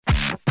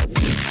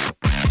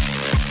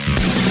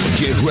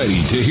Get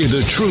ready to hear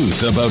the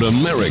truth about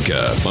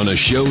America on a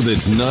show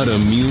that's not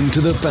immune to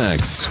the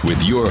facts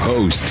with your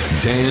host,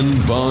 Dan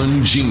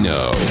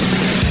Bongino.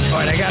 All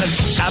right, I got an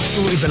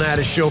absolutely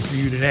banana show for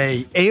you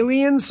today.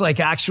 Aliens, like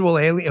actual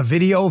a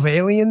video of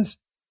aliens.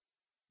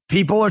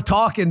 People are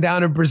talking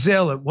down in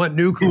Brazil at what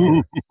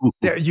nuclear.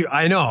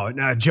 I know.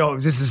 Now, Joe,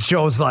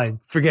 Joe's like,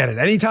 forget it.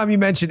 Anytime you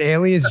mention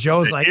aliens,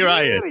 Joe's like,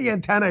 the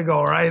antenna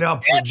go right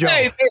up for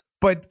Joe.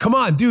 But come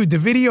on, dude, the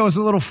video is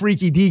a little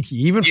freaky deaky,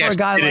 even for a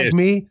guy like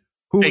me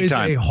who is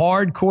a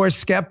hardcore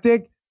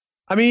skeptic.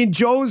 I mean,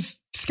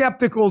 Joe's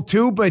skeptical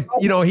too, but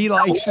you know, he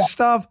likes his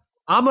stuff.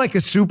 I'm like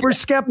a super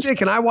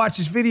skeptic, and I watch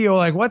this video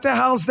like, what the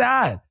hell's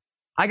that?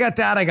 I got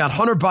that. I got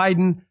Hunter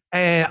Biden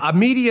and a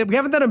media. We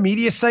haven't done a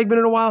media segment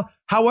in a while.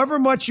 However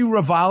much you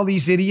revile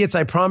these idiots,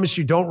 I promise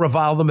you don't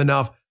revile them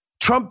enough.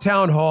 Trump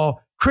town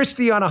hall,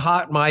 Christie on a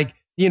hot mic,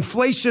 the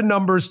inflation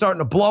number is starting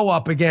to blow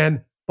up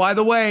again. By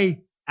the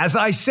way, as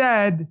I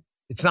said,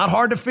 it's not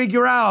hard to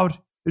figure out.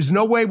 There's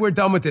no way we're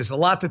done with this. A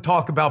lot to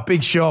talk about.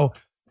 Big show.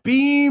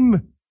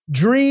 Beam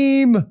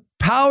Dream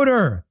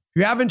Powder.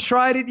 If you haven't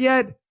tried it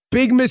yet,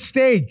 big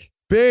mistake.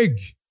 Big.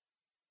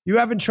 You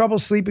having trouble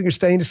sleeping or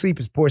staying asleep?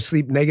 Is poor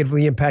sleep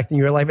negatively impacting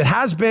your life? It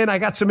has been. I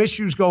got some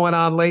issues going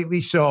on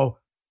lately, so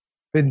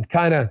been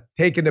kind of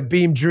taking the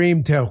Beam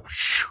Dream to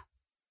whoosh.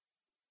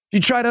 You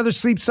tried other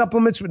sleep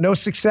supplements with no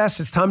success?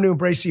 It's time to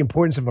embrace the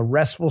importance of a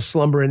restful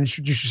slumber and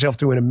introduce yourself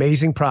to an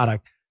amazing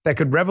product that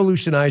could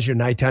revolutionize your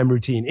nighttime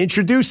routine.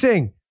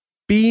 Introducing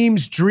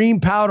Beam's Dream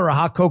Powder, a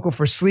hot cocoa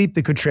for sleep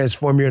that could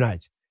transform your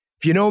nights.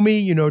 If you know me,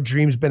 you know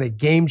Dream's been a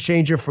game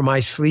changer for my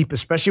sleep,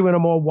 especially when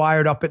I'm all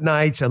wired up at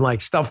nights and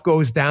like stuff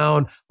goes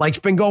down, like it's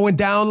been going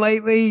down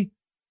lately,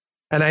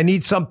 and I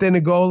need something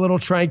to go a little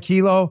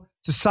tranquilo.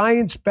 It's a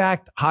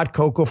science-backed hot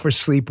cocoa for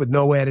sleep with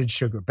no added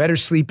sugar. Better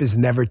sleep has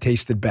never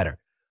tasted better.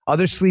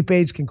 Other sleep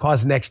aids can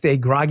cause next day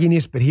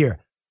grogginess, but here,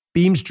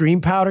 Beam's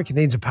Dream Powder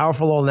contains a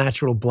powerful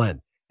all-natural blend.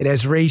 It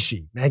has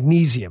reishi,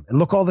 magnesium, and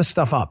look all this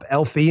stuff up.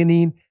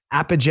 L-theanine,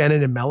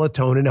 apigenin, and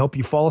melatonin to help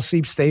you fall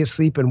asleep, stay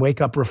asleep, and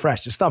wake up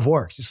refreshed. This stuff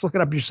works. Just look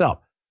it up yourself.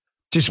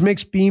 Just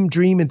mix Beam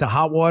Dream into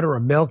hot water or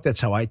milk. That's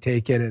how I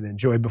take it and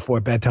enjoy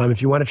before bedtime.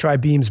 If you want to try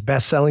Beam's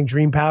best-selling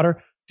Dream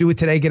Powder, do it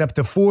today. Get up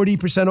to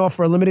 40% off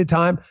for a limited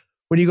time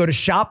when you go to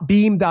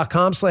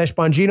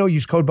shopbeam.com/Bongino.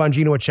 Use code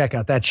Bongino at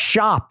checkout. That's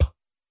shop,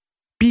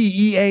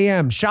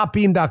 B-E-A-M,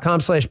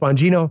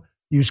 shopbeam.com/Bongino.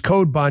 Use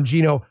code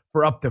Bongino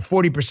for up to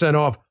 40%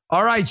 off.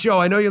 All right, Joe,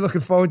 I know you're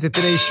looking forward to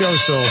today's show,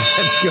 so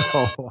let's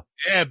go.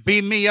 Yeah,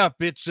 beam me up.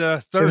 It's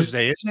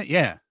Thursday, isn't it?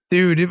 Yeah.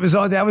 Dude,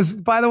 that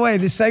was, by the way,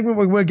 this segment,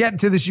 we're getting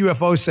to this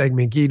UFO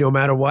segment, Guy, no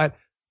matter what.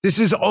 This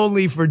is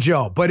only for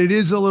Joe, but it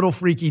is a little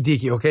freaky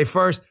deaky, okay?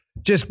 First,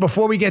 just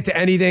before we get to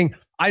anything,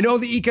 I know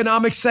the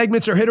economic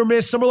segments are hit or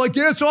miss. Some are like,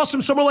 yeah, it's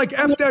awesome. Some are like,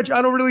 F that,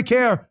 I don't really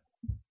care.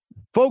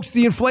 Folks,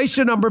 the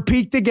inflation number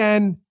peaked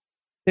again.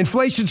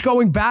 Inflation's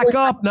going back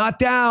up, not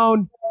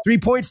down.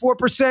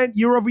 3.4%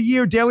 year over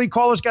year. Daily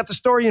Callers got the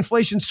story.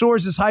 Inflation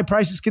soars as high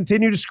prices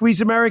continue to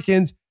squeeze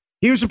Americans.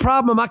 Here's the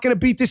problem. I'm not going to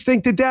beat this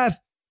thing to death.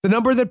 The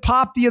number that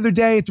popped the other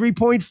day at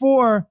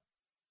 3.4,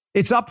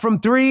 it's up from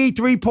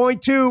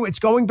 3.2. It's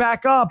going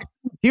back up.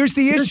 Here's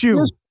the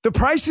issue. The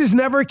prices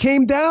never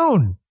came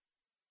down.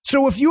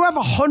 So if you have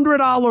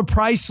 $100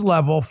 price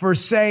level for,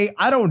 say,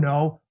 I don't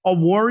know, a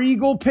War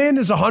Eagle pin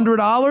is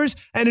 $100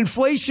 and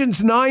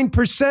inflation's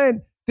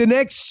 9%, the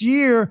next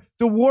year,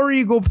 the War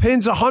Eagle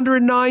pin's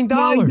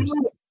 $109.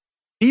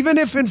 Even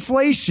if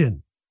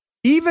inflation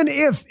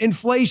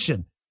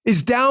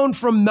is down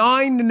from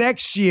 9 the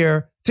next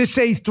year to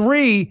say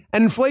 3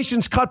 and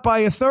inflation's cut by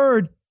a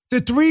third, the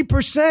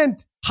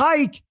 3%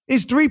 hike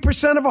is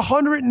 3% of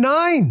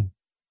 109.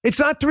 It's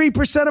not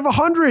 3% of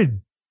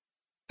 100.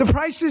 The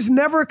prices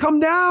never come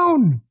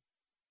down.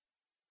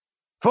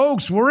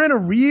 Folks, we're in a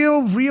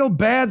real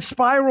bad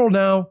spiral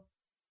now.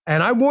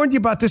 And I warned you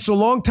about this a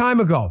long time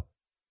ago.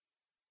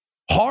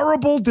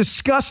 Horrible,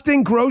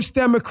 disgusting, gross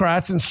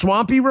Democrats and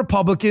swampy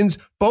Republicans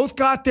both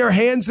got their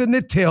hands in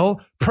the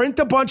till, print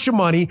a bunch of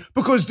money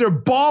because they're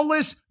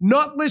ballless,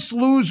 nutless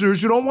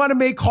losers who don't want to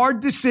make hard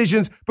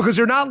decisions because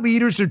they're not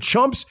leaders, they're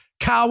chumps,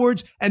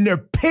 cowards, and they're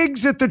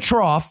pigs at the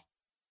trough.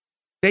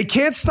 They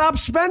can't stop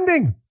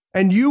spending,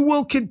 and you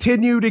will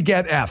continue to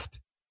get effed.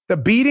 The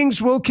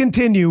beatings will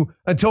continue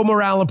until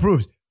morale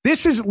improves.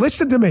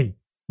 Listen to me.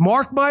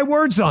 Mark my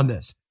words on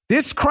this.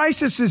 This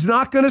crisis is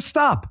not going to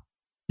stop.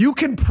 You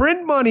can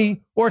print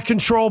money or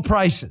control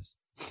prices.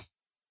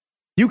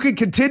 You can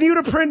continue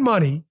to print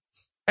money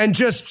and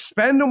just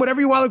spend them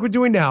whatever you want like we're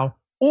doing now,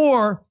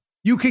 or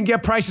you can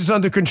get prices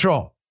under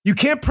control. You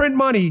can't print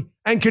money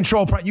and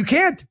control price. You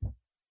can't.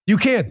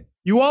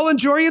 You all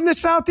enjoying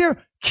this out there?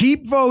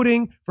 Keep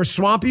voting for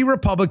swampy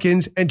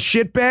Republicans and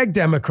shitbag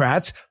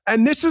Democrats,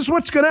 and this is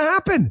what's going to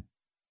happen.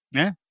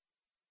 Yeah.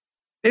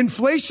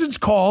 Inflation's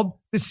called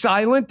the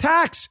silent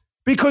tax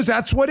because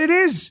that's what it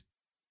is.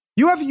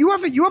 You have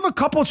a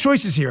couple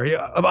choices here.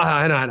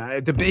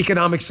 The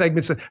economic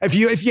segments. If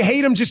you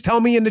hate them, just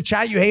tell me in the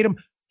chat you hate them.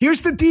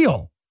 Here's the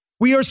deal.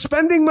 We are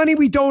spending money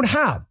we don't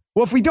have.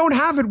 Well, if we don't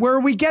have it, where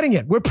are we getting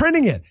it? We're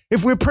printing it.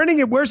 If we're printing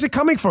it, where's it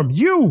coming from?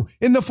 You,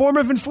 in the form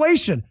of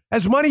inflation,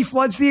 as money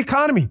floods the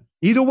economy.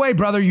 Either way,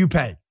 brother, you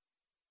pay.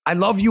 I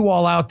love you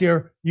all out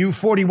there. You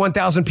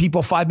 41,000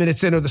 people 5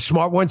 minutes in are the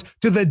smart ones.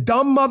 To the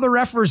dumb mother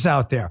effers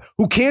out there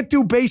who can't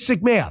do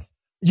basic math.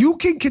 You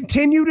can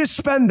continue to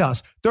spend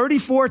us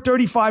 34,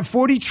 35,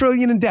 40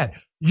 trillion in debt.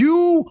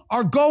 You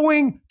are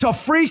going to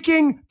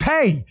freaking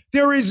pay.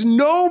 There is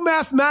no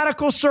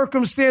mathematical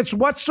circumstance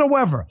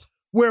whatsoever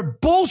where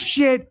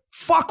bullshit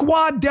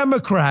fuckwad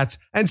Democrats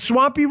and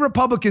swampy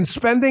Republicans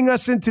spending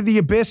us into the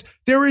abyss.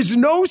 There is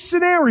no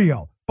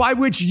scenario by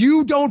which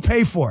you don't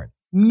pay for it.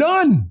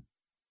 None.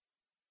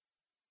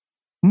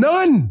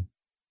 None.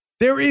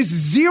 There is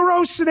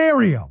zero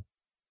scenario.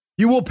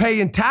 You will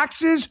pay in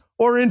taxes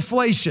or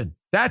inflation.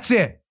 That's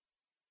it.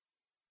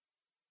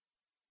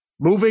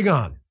 Moving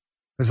on,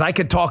 because I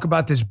could talk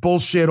about this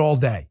bullshit all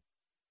day.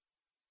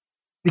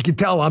 You can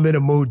tell I'm in a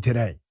mood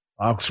today.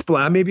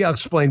 Maybe I'll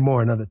explain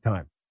more another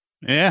time.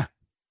 Yeah.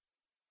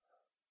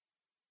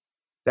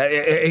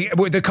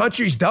 The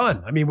country's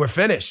done. I mean, we're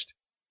finished.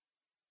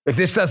 If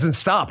this doesn't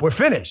stop, we're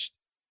finished.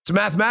 It's a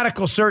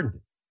mathematical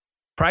certainty.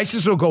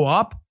 Prices will go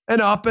up and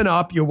up and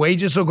up. Your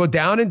wages will go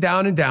down and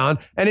down and down.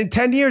 And in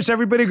 10 years,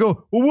 everybody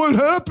go, well, what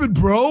happened,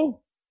 bro?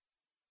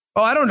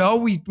 Oh, I don't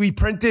know. We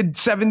printed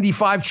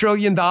 $75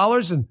 trillion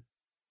and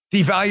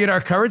devalued our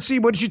currency.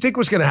 What did you think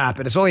was going to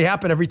happen? It's only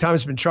happened every time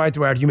it's been tried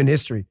throughout human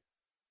history.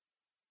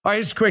 All right,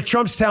 just quick.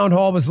 Trump's town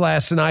hall was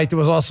last night. There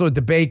was also a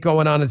debate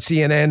going on at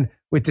CNN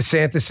with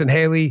DeSantis and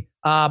Haley.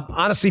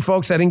 Honestly,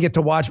 folks, I didn't get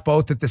to watch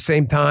both at the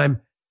same time.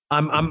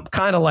 I'm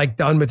kind of like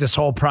done with this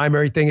whole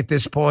primary thing at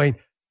this point.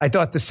 I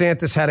thought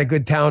DeSantis had a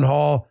good town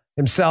hall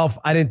himself.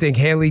 I didn't think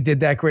Haley did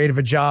that great of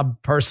a job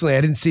personally.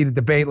 I didn't see the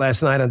debate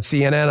last night on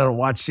CNN. I don't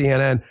watch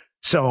CNN,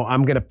 so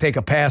I'm going to take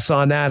a pass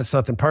on that. It's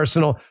nothing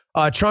personal.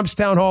 Trump's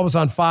town hall was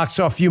on Fox,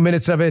 saw a few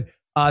minutes of it.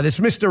 This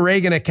Mr.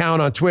 Reagan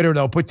account on Twitter,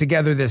 though, put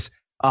together this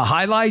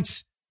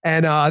highlights,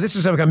 and this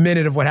is like a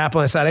minute of what happened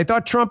last night. I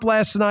thought Trump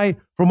last night,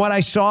 from what I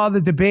saw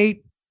the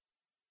debate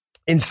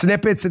in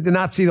snippets, I did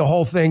not see the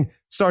whole thing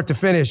start to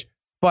finish,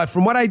 but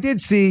from what I did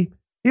see,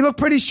 he looked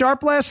pretty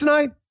sharp last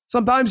night.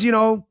 Sometimes, you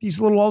know, he's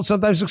a little old.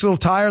 Sometimes looks a little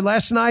tired.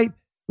 Last night,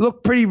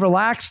 looked pretty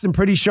relaxed and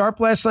pretty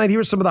sharp last night. Here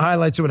are some of the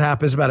highlights of what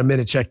happens. About a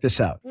minute. Check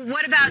this out.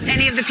 What about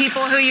any of the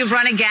people who you've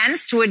run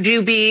against? Would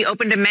you be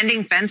open to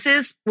mending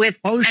fences with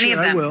any of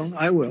them?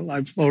 I will.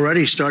 I've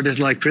already started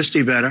to like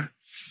Christie better.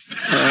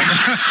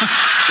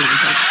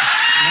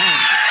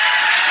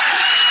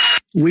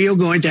 We are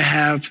going to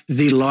have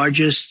the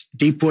largest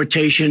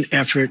deportation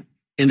effort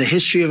in the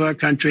history of our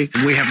country.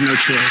 We have no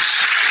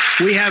choice.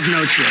 We have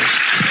no choice.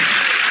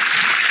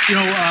 You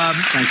know,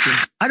 thank you.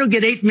 I don't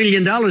get $8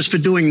 million for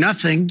doing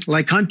nothing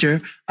like Hunter.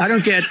 I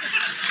don't get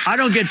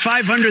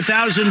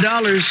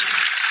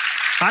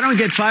 $500,000. I don't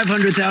get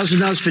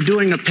 $500,000 for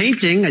doing a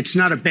painting. It's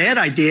not a bad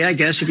idea, I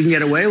guess, if you can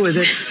get away with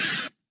it.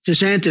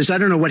 DeSantis, I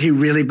don't know what he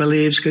really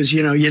believes because,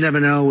 you know, you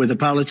never know with a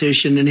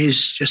politician, and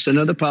he's just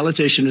another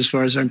politician as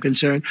far as I'm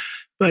concerned.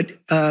 But,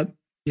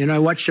 you know, I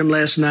watched him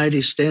last night.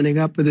 He's standing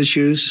up with his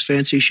shoes, his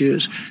fancy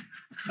shoes.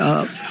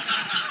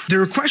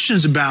 There are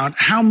questions about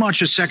how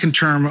much a second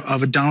term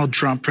of a Donald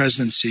Trump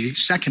presidency,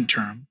 second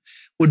term,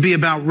 would be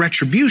about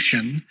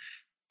retribution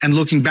and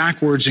looking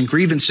backwards and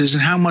grievances,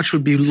 and how much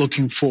would be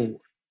looking forward.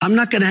 I'm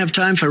not going to have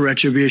time for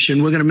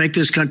retribution. We're going to make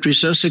this country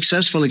so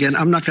successful again.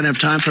 I'm not going to have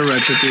time for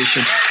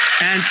retribution.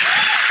 And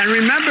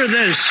remember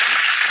this,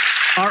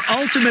 our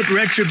ultimate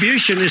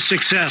retribution is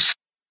success.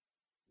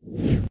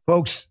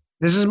 Folks,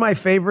 this is my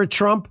favorite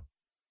Trump.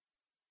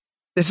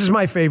 This is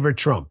my favorite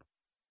Trump.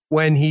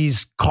 When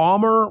he's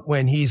calmer,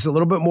 when he's a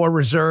little bit more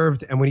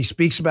reserved, and when he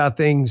speaks about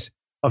things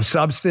of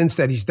substance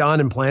that he's done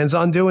and plans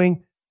on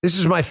doing, this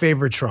is my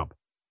favorite Trump.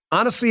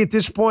 Honestly, at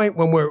this point,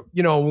 when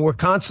we're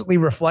constantly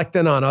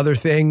reflecting on other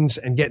things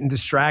and getting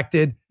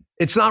distracted,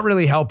 it's not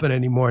really helping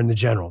anymore in the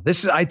general.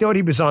 I thought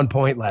he was on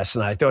point last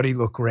night. I thought he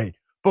looked great.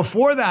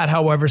 Before that,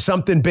 however,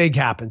 something big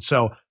happened.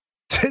 So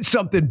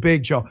something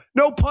big, Joe.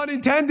 No pun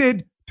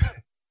intended.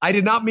 I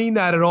did not mean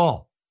that at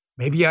all.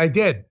 Maybe I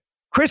did.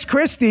 Chris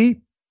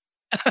Christie.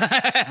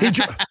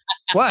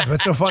 What?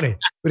 What's so funny?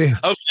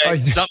 Okay,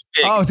 something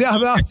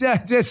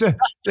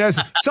big.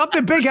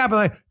 Something big happened.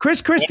 Like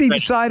Chris Christie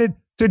decided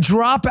to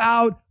drop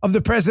out of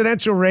the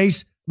presidential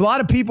race. A lot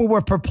of people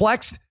were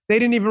perplexed. They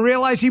didn't even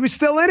realize he was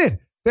still in it.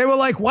 They were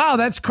like, wow,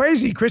 that's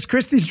crazy. Chris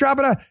Christie's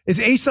dropping out.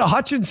 Is Asa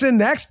Hutchinson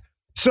next?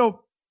 So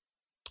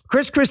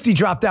Chris Christie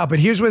dropped out, but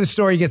here's where the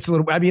story gets a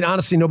little, I mean,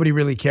 honestly, nobody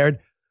really cared.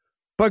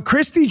 But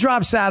Christie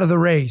drops out of the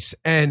race.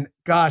 And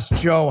gosh,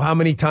 Joe, how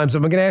many times?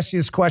 I'm going to ask you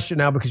this question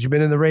now because you've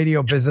been in the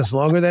radio business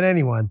longer than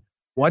anyone.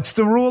 What's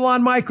the rule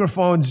on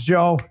microphones,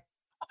 Joe?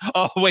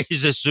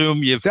 Always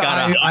assume you've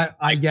got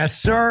I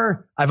guess,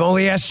 sir. I've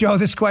only asked Joe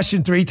this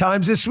question 3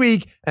 times this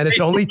week, and it's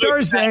only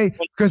Thursday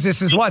because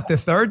this is what, the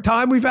third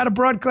time we've had a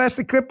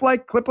broadcasted clip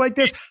like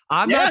this.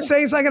 I'm not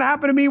saying it's not going to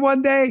happen to me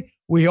one day.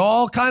 We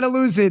all kind of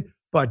lose it,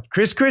 but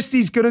Chris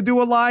Christie's going to do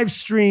a live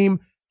stream.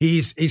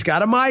 He's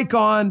got a mic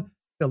on.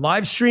 The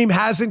live stream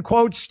hasn't,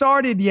 quote,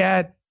 started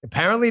yet.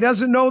 Apparently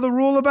doesn't know the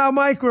rule about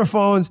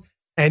microphones.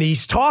 And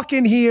he's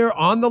talking here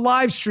on the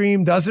live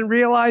stream, doesn't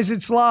realize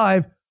it's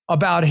live,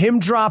 about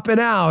him dropping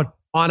out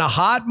on a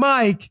hot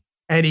mic.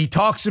 And he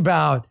talks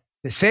about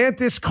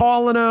DeSantis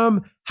calling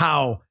him,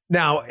 how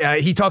now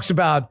he talks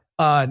about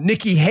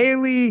Nikki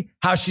Haley,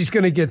 how she's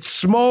going to get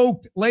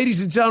smoked.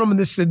 Ladies and gentlemen,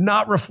 this did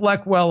not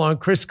reflect well on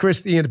Chris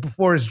Christie and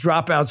before his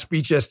dropout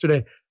speech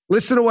yesterday.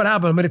 Listen to what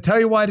happened. I'm going to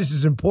tell you why this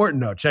is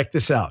important, though. Check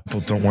this out.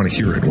 People don't want to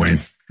hear it, Wayne.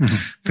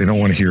 They don't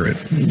want to hear it.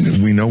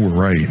 We know we're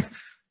right,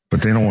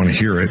 but they don't want to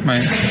hear it.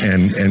 Right.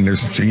 And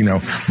there's,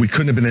 we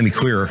couldn't have been any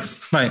clearer.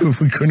 Right.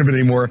 We couldn't have been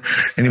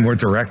any more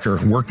direct or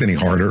worked any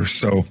harder.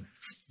 So,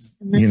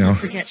 Let's not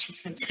forget she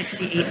spent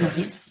 $68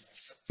 million.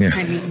 Yeah.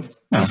 I mean,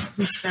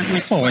 we spent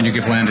like when you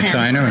give land to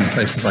China and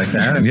places like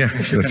that. Yeah,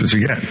 that's what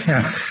you get.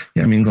 Yeah.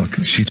 I mean, look,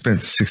 she spent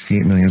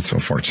 $68 million so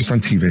far, just on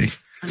TV.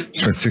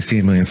 Spent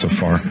 $68 million so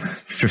far,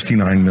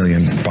 $59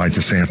 million by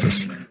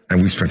DeSantis,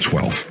 and we spent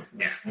 12.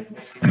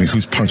 I mean,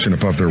 who's punching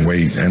above their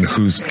weight and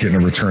who's getting a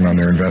return on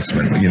their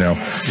investment,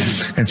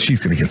 And she's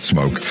going to get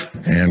smoked.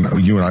 And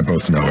you and I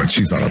both know it.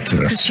 She's not up to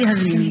this. She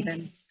hasn't even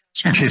been.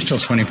 She's still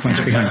 20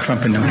 points behind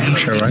Trump in New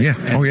Hampshire, right? Yeah.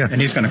 Oh, yeah.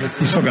 And he's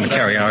still going to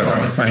carry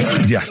Iowa,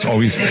 right? Yes.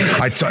 Always.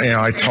 I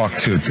talked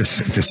to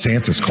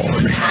DeSantis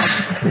calling me,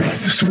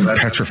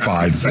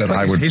 petrified that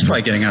I would. He's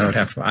probably getting out of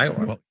half of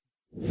Iowa.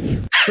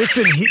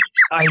 Listen,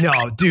 I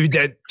know, dude,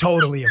 that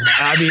totally.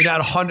 I mean,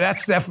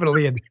 that's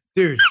definitely a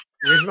dude.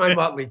 Where's my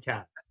Muttley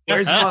cat?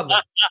 Where's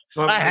Muttley?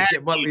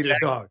 Get Muttley the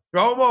dog.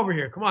 Throw him over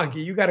here. Come on,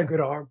 you got a good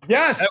arm.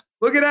 Yes,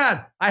 look at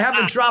that. I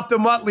haven't dropped a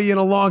Muttley in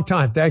a long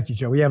time. Thank you,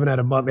 Joe. We haven't had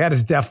a Muttley. That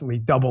is definitely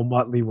double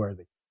Muttley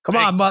worthy. Come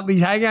on, Muttley,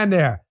 hang in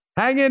there.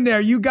 Hang in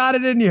there. You got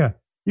it in you.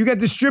 You got to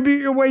distribute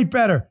your weight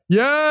better.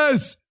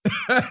 Yes.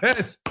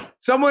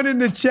 Someone in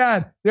the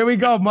chat. There we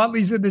go.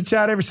 Muttley's in the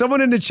chat.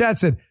 Someone in the chat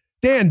said,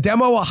 Dan,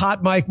 demo a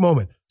hot mic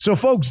moment. So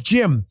folks,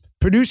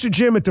 producer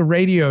Jim at the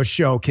radio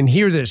show can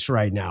hear this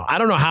right now. I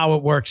don't know how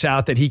it works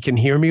out that he can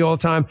hear me all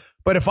the time,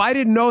 but if I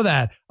didn't know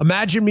that,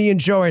 imagine me and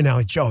Joe right now.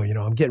 Like, Joe,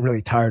 I'm getting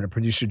really tired of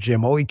producer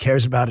Jim. All he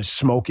cares about is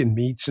smoking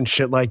meats and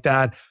shit like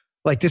that.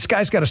 Like, this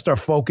guy's got to start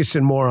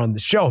focusing more on the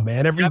show,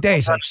 man. Every day.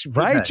 He's like,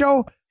 right,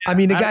 Joe? I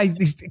mean, the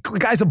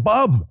guy's a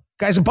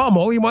bum.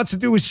 All he wants to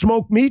do is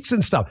smoke meats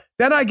and stuff.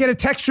 Then I get a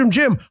text from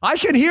Jim. I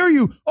can hear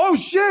you. Oh,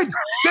 shit.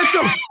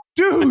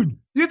 Dude.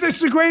 That's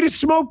the greatest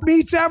smoked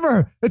meats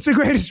ever. That's the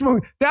greatest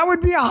smoke. That would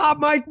be a hot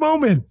mic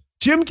moment.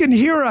 Jim can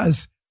hear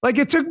us. Like,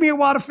 it took me a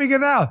while to figure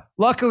that out.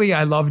 Luckily,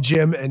 I love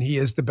Jim, and he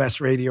is the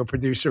best radio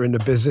producer in the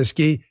business.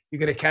 Gee, you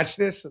going to catch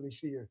this? Let me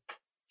see your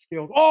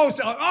skills.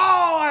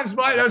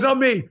 That was on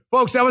me.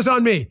 Folks, that was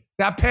on me.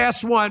 That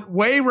pass went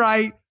way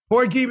right.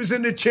 Poor Gee was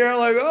in the chair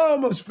like,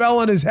 almost fell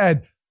on his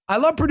head. I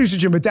love producer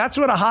Jim, but that's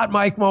what a hot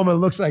mic moment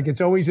looks like. It's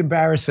always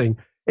embarrassing.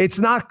 It's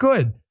not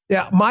good.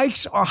 Yeah,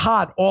 mics are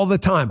hot all the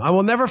time. I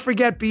will never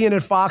forget being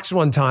at Fox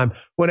one time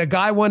when a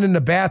guy went in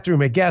the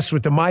bathroom, a guest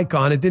with the mic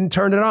on, and didn't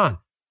turn it on.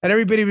 And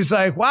everybody was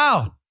like,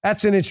 wow,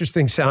 that's an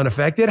interesting sound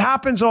effect. It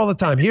happens all the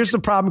time. Here's the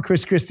problem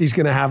Chris Christie's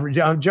going to have.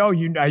 Joe,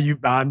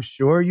 I'm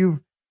sure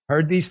you've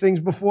heard these things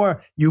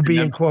before. You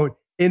being, quote,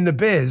 in the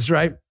biz,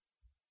 right?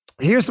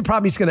 Here's the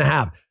problem he's going to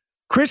have.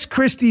 Chris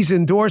Christie's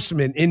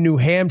endorsement in New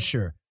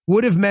Hampshire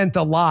would have meant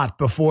a lot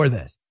before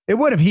this. It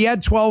would have. He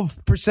had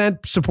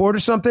 12% support or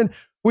something,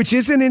 which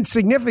isn't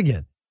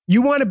insignificant.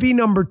 You want to be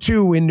number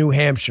 2 in New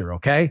Hampshire,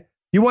 okay?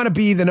 You want to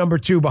be the number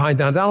 2 behind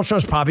Donald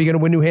Trump's probably going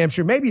to win New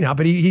Hampshire. Maybe not,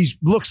 but he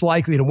looks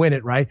likely to win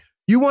it, right?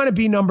 You want to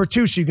be number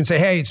 2 so you can say,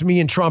 hey, it's me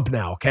and Trump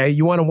now, okay?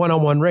 You want a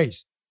one-on-one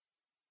race.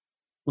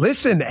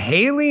 Listen,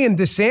 Haley and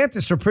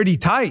DeSantis are pretty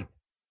tight.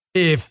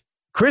 If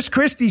Chris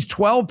Christie's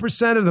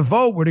 12% of the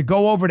vote were to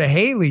go over to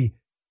Haley,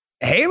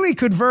 Haley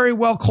could very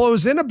well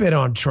close in a bit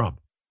on Trump.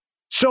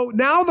 So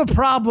now the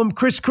problem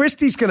Chris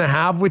Christie's going to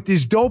have with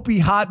this dopey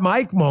hot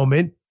mic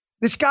moment,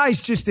 this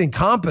guy's just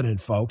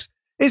incompetent, folks,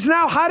 is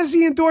now how does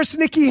he endorse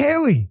Nikki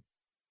Haley?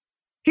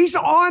 He's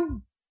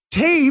on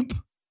tape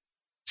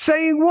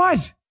saying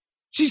what?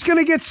 She's going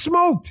to get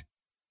smoked.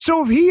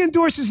 So if he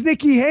endorses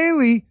Nikki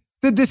Haley,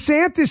 the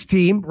DeSantis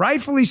team,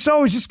 rightfully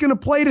so, is just going to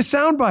play the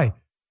soundbite.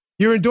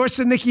 You're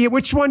endorsing Nikki.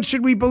 Which one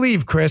should we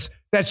believe, Chris?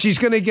 That she's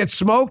going to get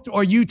smoked,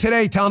 or you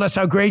today telling us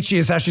how great she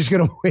is, how she's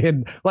going to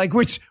win? Like,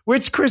 which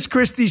Chris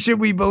Christie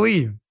should we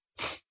believe?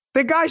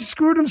 The guy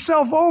screwed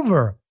himself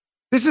over.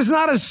 This is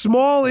not a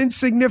small,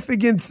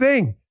 insignificant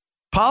thing.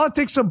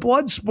 Politics a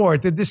blood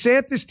sport. The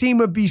DeSantis team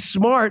would be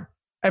smart.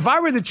 If I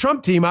were the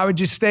Trump team, I would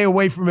just stay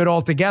away from it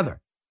altogether.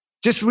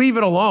 Just leave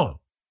it alone.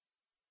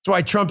 That's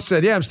why Trump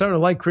said, yeah, I'm starting to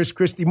like Chris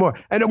Christie more.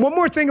 And one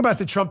more thing about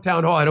the Trump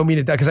town hall. I don't mean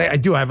it, because I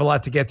do. I have a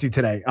lot to get to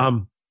today.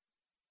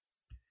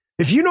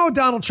 If you know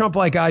Donald Trump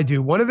like I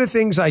do, one of the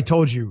things I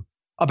told you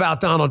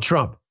about Donald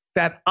Trump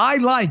that I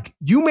like,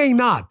 you may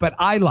not, but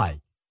I like.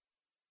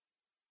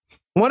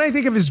 When I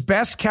think of his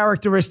best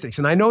characteristics,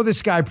 and I know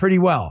this guy pretty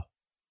well,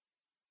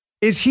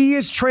 is he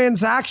is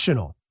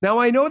transactional. Now,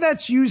 I know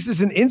that's used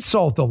as an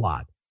insult a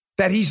lot,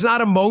 that he's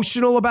not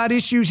emotional about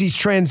issues, he's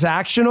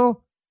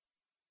transactional.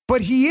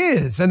 But he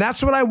is. And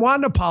that's what I want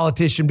in a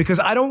politician, because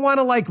I don't want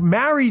to like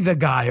marry the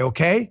guy,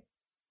 okay?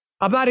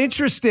 I'm not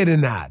interested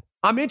in that.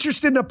 I'm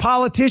interested in a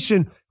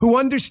politician who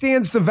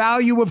understands the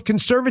value of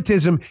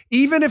conservatism,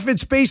 even if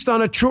it's based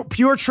on a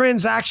pure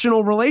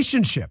transactional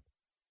relationship.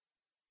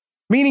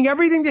 Meaning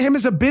everything to him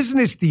is a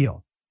business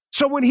deal.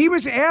 So when he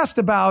was asked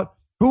about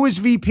who his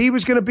VP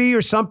was going to be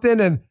or something,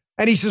 and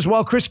he says,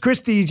 well, Chris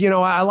Christie's,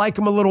 I like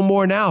him a little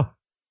more now.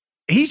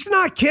 He's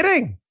not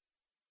kidding.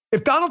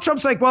 If Donald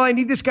Trump's like, well, I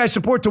need this guy's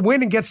support to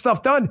win and get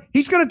stuff done,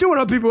 he's going to do it.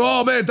 Other people,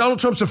 oh man, Donald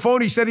Trump's a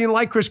phony. He said he didn't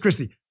like Chris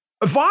Christie.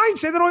 Fine,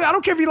 say that. I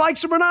don't care if he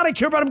likes him or not. I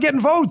care about him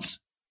getting votes.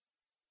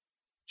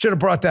 Should have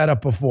brought that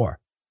up before.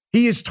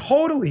 He is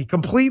totally,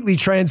 completely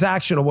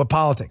transactional with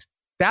politics.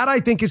 That, I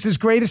think, is his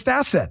greatest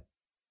asset.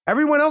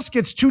 Everyone else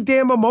gets too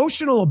damn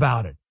emotional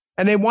about it,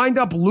 and they wind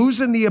up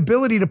losing the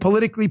ability to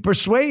politically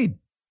persuade.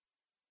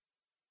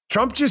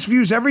 Trump just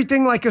views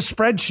everything like a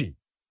spreadsheet,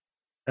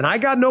 and I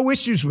got no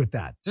issues with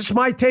that. This is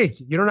my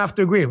take. You don't have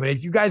to agree. But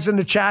if you guys in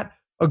the chat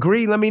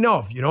agree, let me know.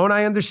 If you don't,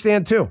 I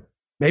understand too.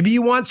 Maybe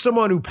you want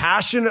someone who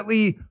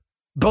passionately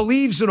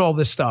believes in all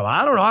this stuff.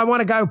 I don't know. I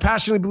want a guy who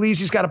passionately believes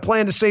he's got a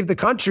plan to save the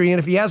country. And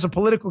if he has a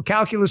political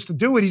calculus to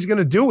do it, he's going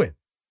to do it.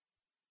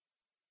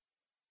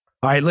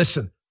 All right,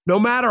 listen, no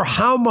matter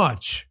how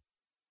much,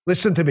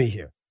 listen to me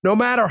here, no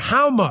matter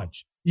how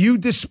much you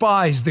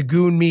despise the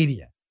goon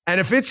media, and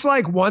if it's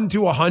like 1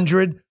 to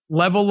 100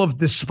 level of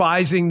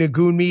despising the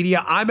goon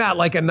media, I'm at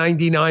like a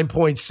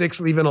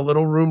 99.6, leaving a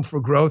little room for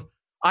growth.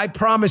 I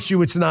promise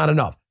you it's not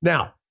enough.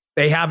 Now,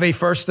 they have a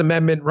First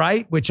Amendment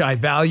right, which I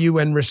value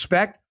and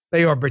respect.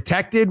 They are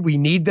protected. We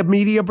need the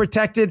media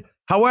protected.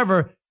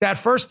 However, that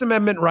First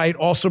Amendment right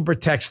also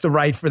protects the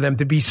right for them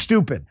to be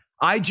stupid.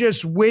 I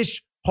just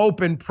wish, hope,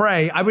 and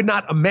pray. I would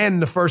not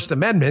amend the First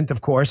Amendment, of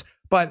course,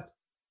 but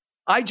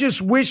I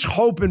just wish,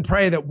 hope, and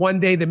pray that one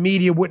day the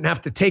media wouldn't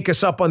have to take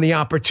us up on the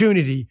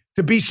opportunity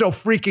to be so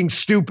freaking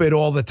stupid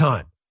all the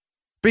time,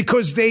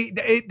 because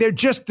they're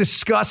just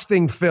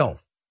disgusting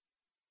filth.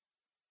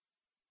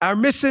 Our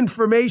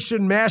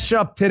misinformation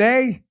mashup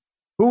today.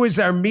 Who is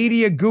our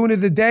media goon of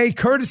the day?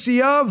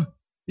 Courtesy of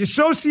the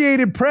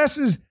Associated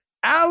Press's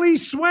Allie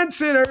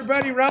Swenson.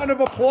 Everybody, round of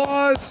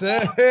applause.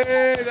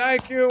 Hey,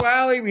 thank you,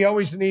 Allie. We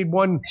always need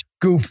one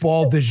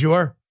goofball du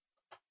jour.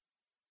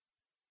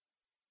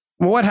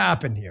 What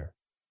happened here?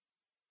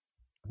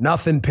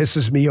 Nothing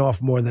pisses me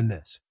off more than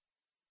this.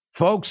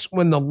 Folks,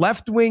 when the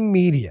left-wing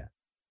media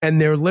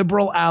and their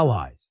liberal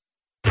allies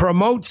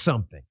promote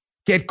something,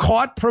 get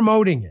caught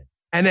promoting it,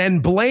 and then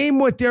blame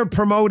what they're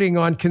promoting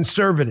on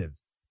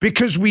conservatives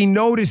because we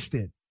noticed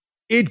it,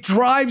 it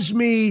drives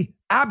me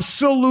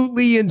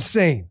absolutely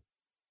insane.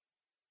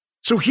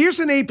 So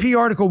here's an AP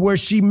article where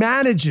she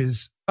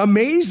manages,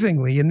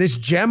 amazingly, in this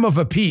gem of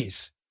a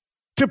piece,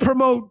 to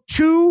promote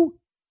two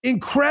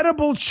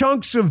incredible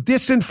chunks of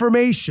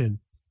disinformation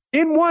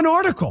in one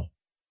article.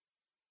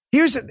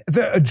 Here's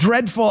the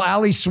dreadful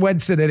Allie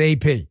Swenson at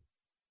AP.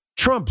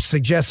 Trump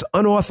suggests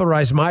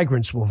unauthorized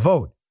migrants will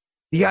vote.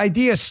 The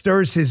idea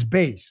stirs his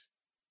base,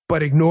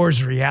 but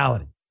ignores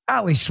reality.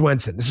 Allie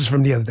Swenson, this is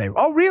from the other day.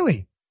 Oh,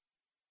 really?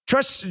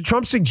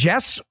 Trump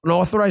suggests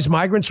unauthorized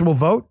migrants will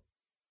vote?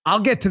 I'll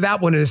get to that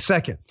one in a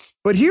second.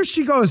 But here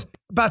she goes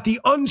about the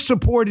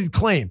unsupported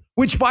claim,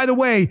 which, by the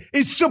way,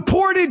 is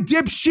supported,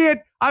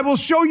 dipshit. I will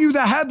show you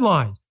the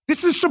headlines.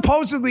 This is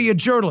supposedly a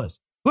journalist.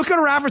 Look at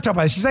her avatar.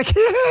 She's like,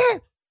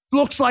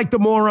 looks like the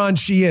moron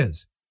she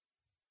is.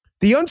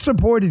 The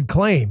unsupported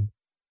claim,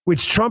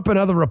 which Trump and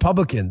other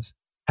Republicans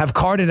have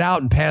carted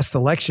out in past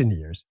election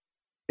years,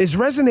 is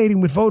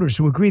resonating with voters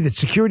who agree that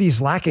security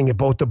is lacking at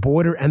both the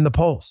border and the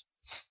polls.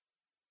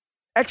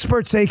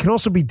 Experts say it can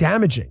also be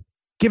damaging,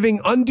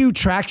 giving undue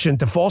traction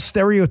to false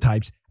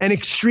stereotypes and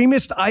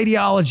extremist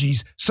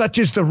ideologies such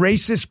as the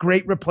racist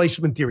Great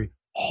Replacement theory.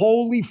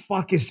 Holy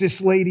fuck, is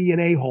this lady an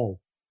a-hole?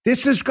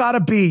 This has got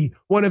to be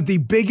one of the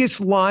biggest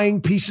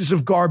lying pieces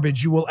of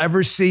garbage you will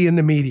ever see in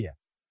the media.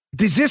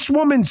 Is this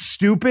woman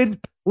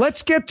stupid?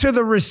 Let's get to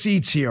the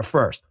receipts here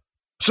first.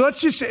 So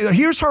let's just say,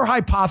 here's her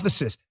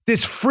hypothesis.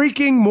 This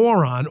freaking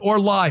moron or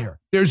liar,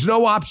 there's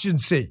no option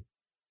C.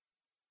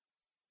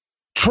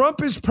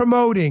 Trump is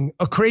promoting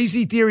a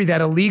crazy theory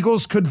that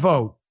illegals could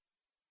vote,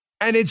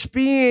 and it's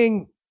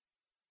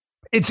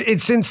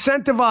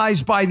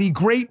incentivized by the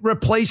Great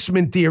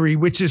Replacement theory,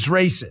 which is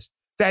racist,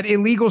 that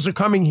illegals are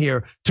coming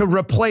here to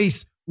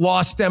replace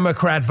lost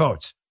Democrat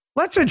votes.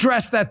 Let's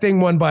address that thing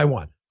one by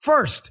one.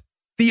 First,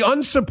 the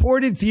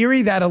unsupported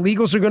theory that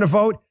illegals are going to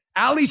vote.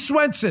 Allie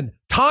Swenson,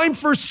 time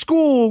for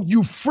school,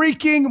 you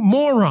freaking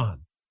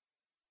moron.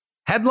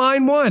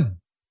 Headline 1,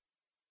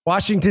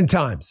 Washington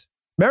Times.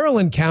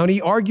 Maryland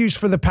County argues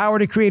for the power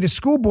to create a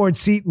school board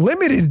seat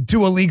limited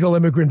to a legal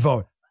immigrant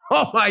vote.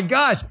 Oh my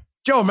gosh.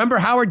 Joe, remember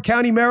Howard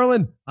County,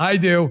 Maryland? I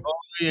do. Oh,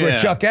 yeah. That's where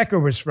Chuck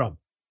Ecker was from.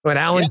 When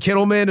Alan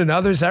Kittleman and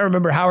others, I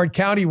remember Howard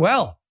County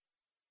well.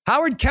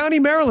 Howard County,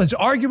 Maryland's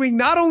arguing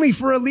not only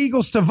for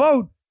illegals to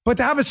vote, but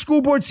to have a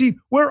school board seat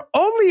where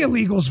only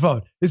illegals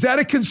vote. Is that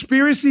a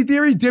conspiracy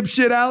theory,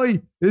 dipshit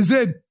Allie? Is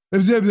it?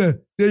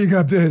 There you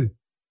go.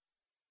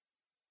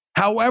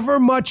 However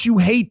much you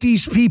hate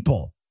these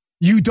people,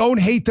 you don't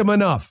hate them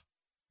enough.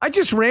 I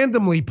just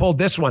randomly pulled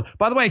this one.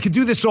 By the way, I could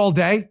do this all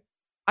day.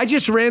 I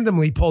just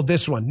randomly pulled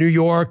this one. New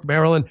York,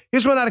 Maryland.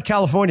 Here's one out of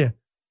California.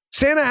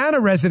 Santa Ana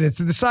residents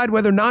to decide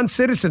whether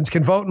non-citizens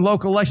can vote in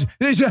local elections.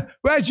 Did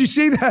you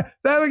see that?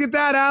 Look at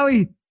that,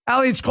 Allie.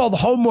 Allie, it's called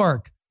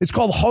homework. It's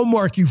called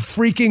homework, you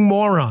freaking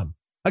moron.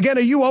 Again,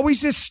 are you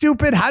always this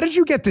stupid? How did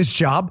you get this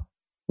job?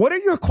 What are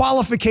your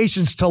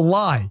qualifications to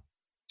lie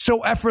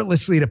so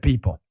effortlessly to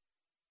people?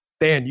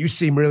 Dan, you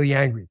seem really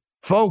angry.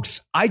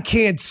 Folks, I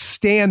can't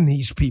stand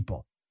these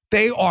people.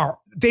 They are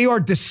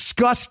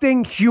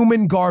disgusting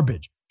human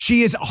garbage.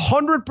 She is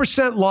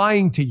 100%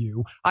 lying to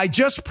you. I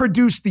just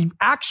produced the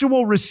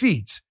actual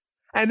receipts.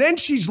 And then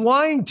she's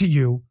lying to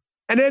you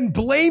and then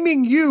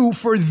blaming you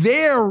for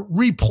their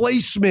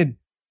replacement,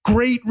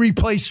 great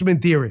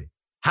replacement theory.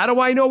 How do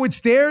I know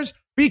it's theirs?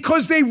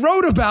 Because they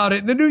wrote about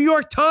it in the New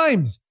York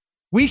Times.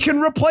 We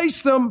can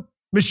replace them.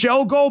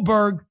 Michelle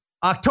Goldberg,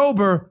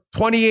 October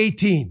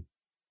 2018.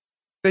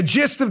 The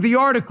gist of the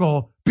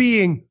article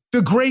being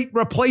the great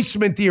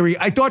replacement theory.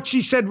 I thought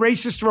she said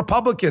racist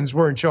Republicans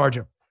were in charge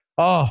of.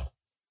 Oh,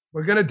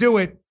 we're going to do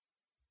it.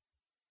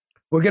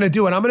 We're going to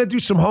do it. I'm going to do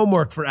some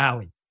homework for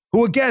Allie,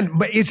 who again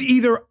is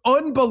either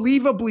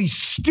unbelievably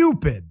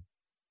stupid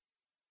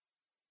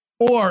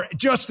or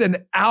just an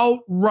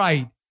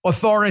outright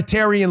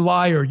authoritarian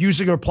liar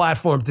using her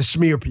platform to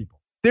smear people.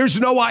 There's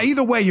no,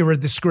 either way, you're a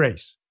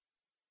disgrace.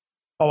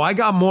 Oh, I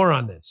got more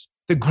on this.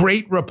 The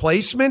great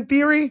replacement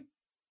theory?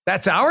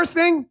 That's our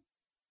thing?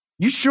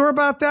 You sure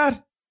about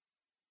that?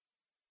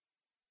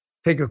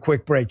 Take a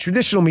quick break.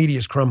 Traditional media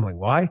is crumbling.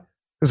 Why?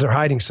 Because they're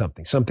hiding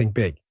something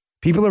big.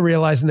 People are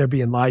realizing they're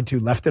being lied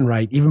to left and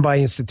right, even by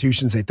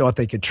institutions they thought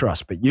they could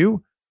trust. But you've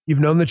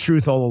known the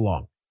truth all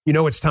along. You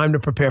know it's time to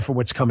prepare for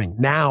what's coming.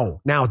 Now,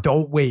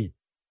 don't wait.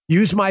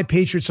 Use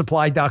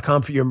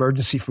mypatriotsupply.com for your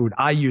emergency food.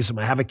 I use them.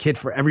 I have a kit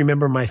for every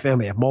member of my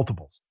family. I have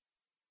multiples.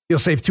 You'll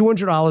save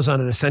 $200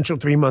 on an essential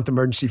 3-month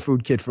emergency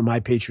food kit from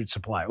My Patriot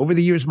Supply. Over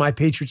the years, My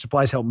Patriot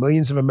Supply has helped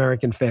millions of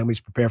American families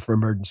prepare for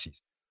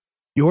emergencies.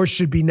 Yours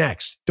should be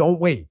next. Don't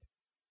wait.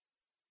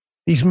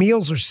 These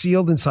meals are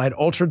sealed inside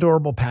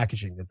ultra-durable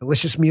packaging. The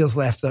delicious meals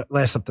last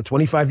up to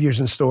 25 years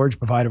in storage,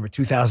 provide over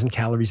 2,000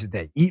 calories a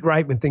day. Eat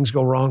right when things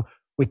go wrong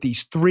with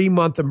these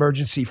 3-month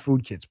emergency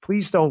food kits.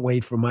 Please don't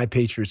wait for My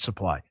Patriot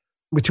Supply.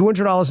 With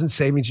 $200 in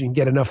savings, you can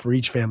get enough for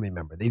each family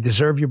member. They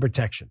deserve your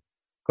protection.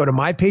 Go to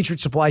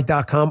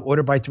mypatriotsupply.com,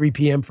 order by 3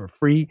 p.m. for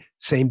free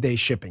same-day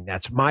shipping.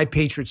 That's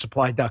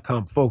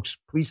mypatriotsupply.com. Folks,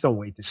 please don't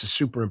wait. This is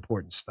super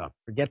important stuff.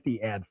 Forget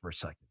the ad for a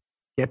second.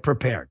 Get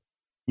prepared.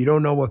 You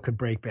don't know what could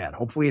break bad.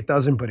 Hopefully it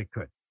doesn't, but it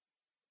could.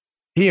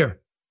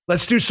 Here,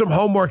 let's do some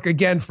homework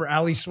again for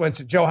Allie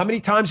Swenson. Joe, how many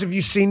times have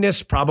you seen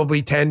this?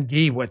 Probably 10.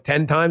 Gee,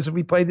 10 times have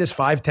we played this?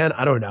 5, 10?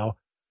 I don't know.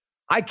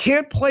 I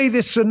can't play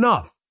this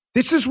enough.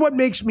 This is what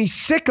makes me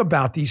sick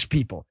about these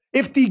people.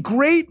 If the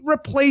great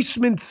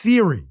replacement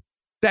theory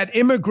that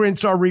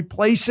immigrants are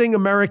replacing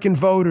American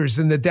voters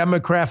in the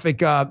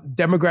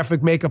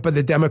demographic makeup of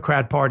the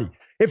Democrat Party,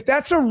 if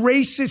that's a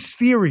racist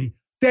theory,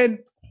 then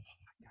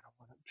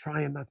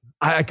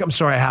I'm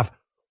sorry, I have.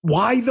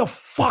 Why the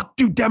fuck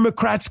do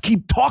Democrats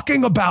keep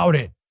talking about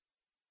it?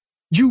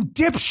 You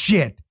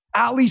dipshit,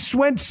 Allie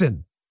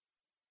Swenson.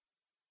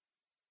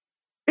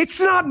 It's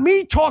not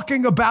me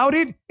talking about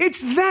it.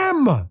 It's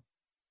them.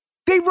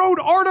 They wrote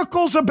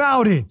articles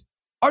about it.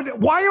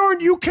 Why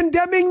aren't you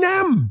condemning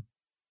them?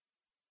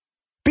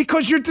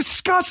 Because you're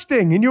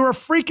disgusting and you're a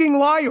freaking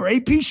liar.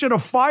 AP should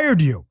have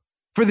fired you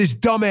for this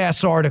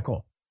dumbass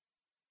article.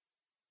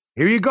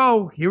 Here you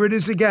go. Here it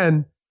is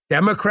again.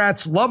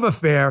 Democrats' love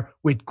affair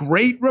with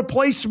great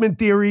replacement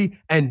theory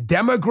and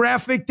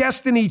demographic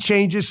destiny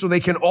changes so they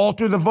can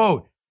alter the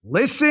vote.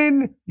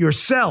 Listen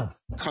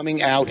yourself.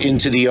 Coming out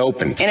into the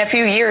open. In a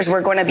few years,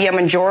 we're going to be a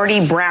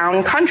majority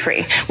brown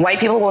country.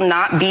 White people will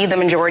not be the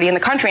majority in the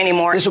country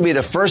anymore. This will be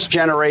the first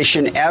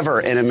generation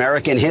ever in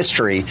American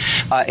history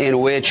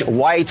in which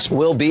whites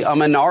will be a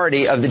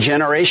minority of the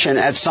generation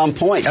at some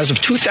point. As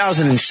of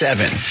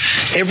 2007,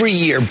 every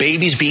year,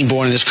 babies being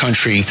born in this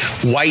country,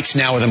 whites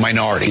now are the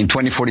minority. In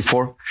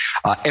 2044,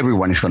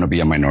 everyone is going to be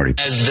a minority.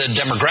 As the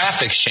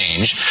demographics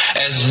change,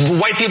 as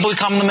white people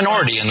become the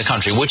minority in the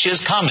country, which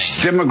is coming.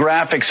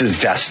 Demographics is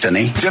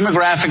destiny.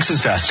 Demographics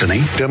is destiny.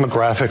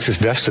 Demographics is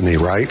destiny,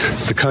 right?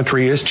 The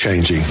country is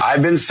changing.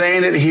 I've been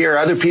saying it here.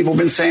 Other people have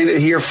been saying it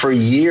here for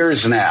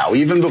years now,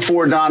 even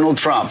before Donald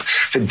Trump.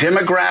 The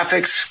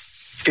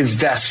demographics is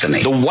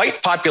destiny. The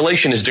white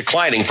population is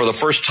declining for the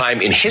first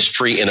time in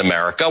history in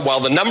America, while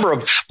the number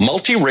of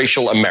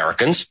multiracial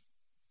Americans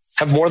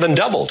have more than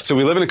doubled. So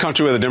we live in a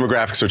country where the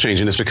demographics are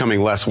changing. It's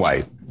becoming less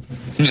white.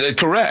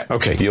 Correct.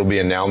 Okay. You'll be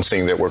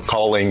announcing that we're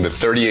calling the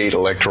 38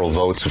 electoral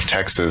votes of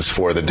Texas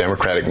for the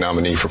Democratic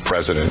nominee for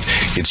president.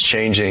 It's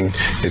changing.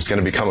 It's going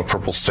to become a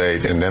purple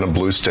state and then a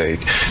blue state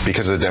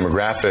because of the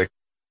demographic.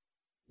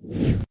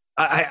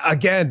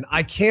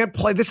 I can't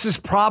play. This is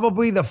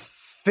probably the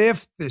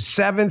 5th, the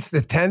 7th,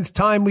 the 10th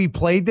time we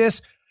played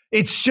this.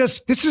 It's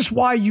just, this is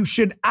why you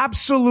should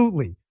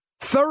absolutely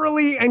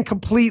thoroughly and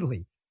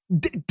completely.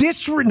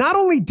 Not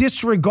only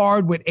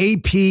disregard what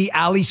AP,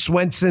 Ali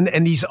Swenson,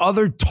 and these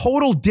other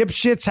total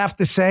dipshits have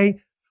to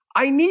say,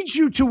 I need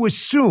you to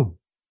assume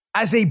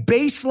as a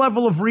base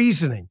level of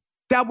reasoning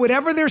that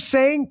whatever they're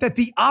saying, that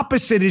the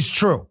opposite is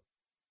true.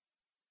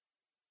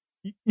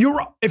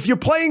 If you're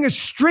playing a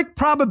strict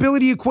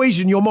probability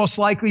equation, you'll most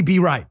likely be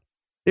right.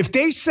 If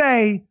they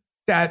say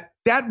that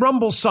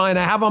rumble sign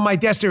I have on my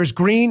desk there is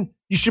green,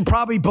 you should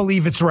probably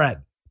believe it's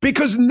red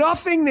because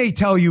nothing they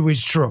tell you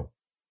is true.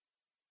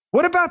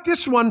 What about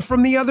this one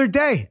from the other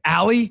day?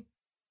 Ali,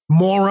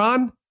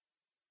 moron.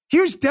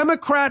 Here's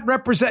Democrat. Did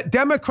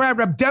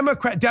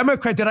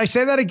I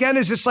say that again?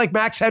 Is this like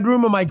Max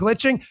Headroom? Am I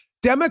glitching?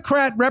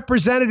 Democrat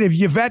Representative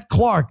Yvette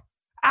Clarke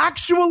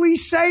actually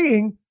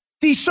saying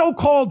the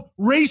so-called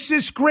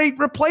racist great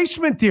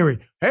replacement theory.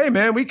 Hey,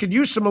 man, we could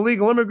use some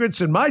illegal immigrants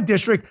in my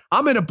district.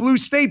 I'm in a blue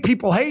state.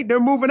 People hate. They're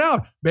moving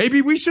out.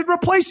 Maybe we should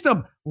replace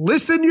them.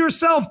 Listen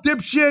yourself,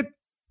 dipshit.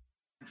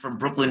 From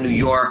Brooklyn, New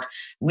York,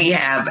 we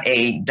have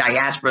a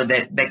diaspora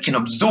that can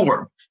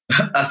absorb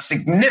a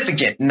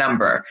significant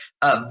number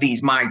of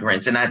these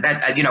migrants. And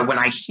when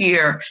I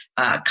hear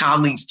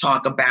colleagues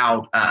talk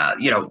about,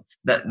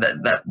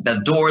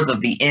 the doors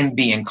of the inn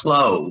being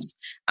closed,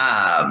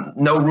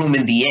 no room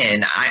in the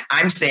inn,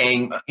 I'm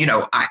saying,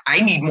 I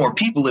need more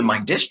people in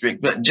my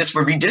district, but just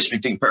for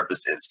redistricting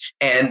purposes.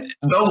 And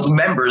those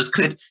members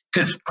could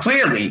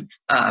clearly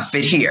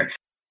fit here.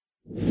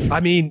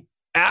 I mean,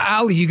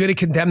 Ali, you going to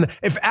condemn them?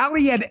 If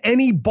Ali had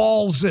any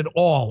balls at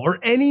all or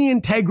any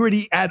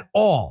integrity at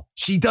all,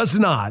 she does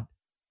not.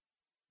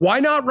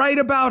 Why not write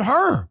about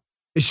her?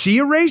 Is she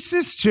a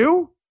racist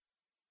too?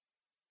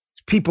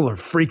 These people are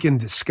freaking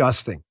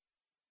disgusting.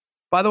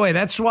 By the way,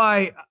 that's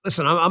why,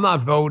 listen, I'm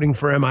not voting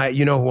for him.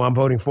 You know who I'm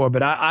voting for,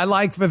 but I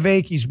like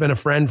Vivek. He's been a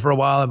friend for a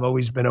while. I've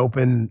always been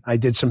open. I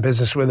did some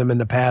business with him in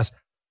the past.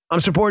 I'm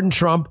supporting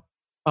Trump.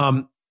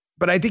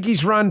 But I think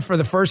he's run for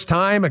the first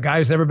time, a guy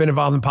who's never been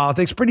involved in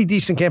politics. Pretty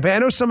decent campaign. I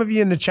know some of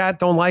you in the chat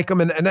don't like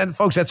him. And then,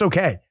 folks, that's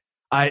okay.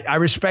 I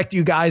respect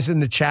you guys in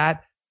the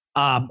chat.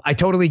 I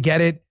totally get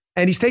it.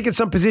 And he's taken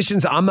some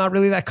positions I'm not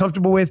really that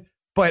comfortable with.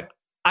 But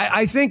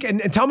I think,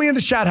 and tell me in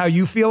the chat how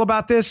you feel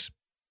about this,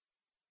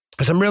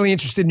 because I'm really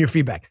interested in your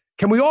feedback.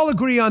 Can we all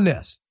agree on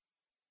this?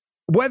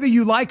 Whether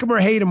you like him or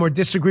hate him or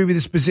disagree with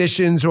his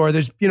positions or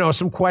there's,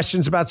 some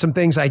questions about some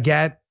things I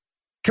get,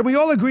 can we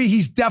all agree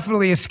he's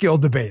definitely a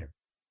skilled debater?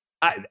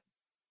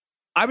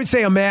 I would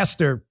say a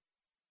master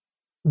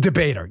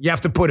debater. You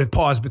have to put a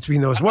pause between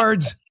those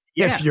words.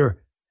 Yeah. If you're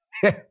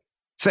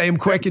say them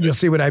quick and you'll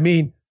see what I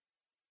mean.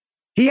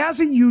 He has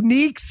a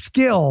unique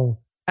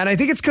skill. And I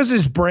think it's because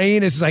his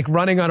brain is like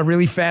running on a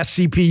really fast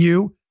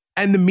CPU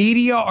and the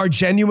media are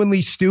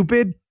genuinely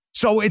stupid.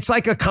 So it's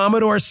like a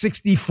Commodore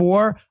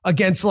 64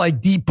 against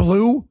like Deep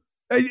Blue.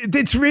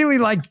 It's really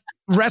like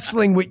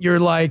wrestling with your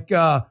like,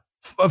 a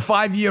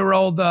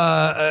 5-year-old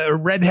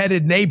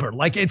redheaded neighbor.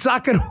 Like, it's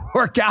not going to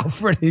work out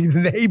for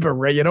the neighbor,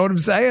 Ray. You know what I'm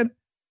saying?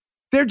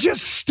 They're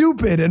just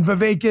stupid, and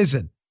Vivek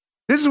isn't.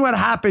 This is what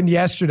happened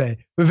yesterday.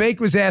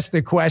 Vivek was asked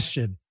a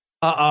question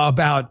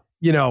about,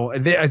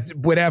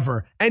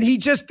 whatever. And he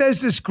just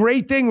does this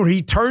great thing where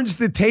he turns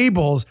the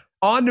tables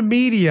on the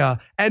media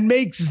and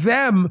makes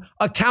them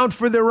account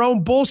for their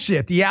own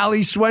bullshit, the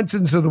Ali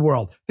Swensons of the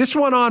world. This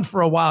went on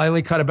for a while. I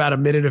only cut about a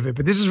minute of it,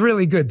 but this is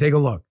really good. Take a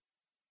look.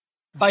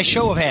 By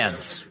show of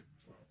hands,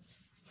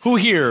 who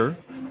here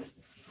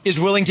is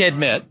willing to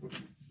admit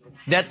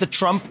that the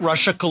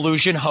Trump-Russia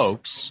collusion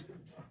hoax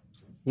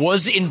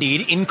was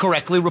indeed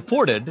incorrectly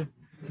reported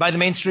by the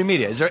mainstream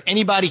media? Is there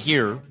anybody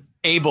here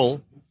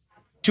able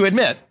to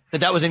admit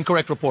that that was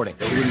incorrect reporting?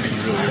 It wouldn't be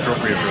really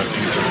appropriate for us to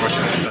answer a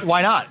question like that.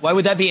 Why not? Why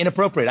would that be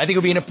inappropriate? I think it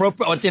would be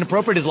inappropriate. What's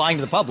inappropriate is lying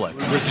to the public.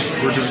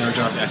 We're doing our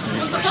job asking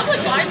you. Was the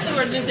public lied to,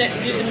 or did the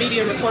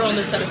media report on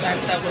this set of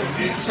facts that were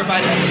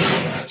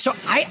provided? So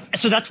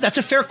that's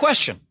a fair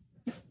question.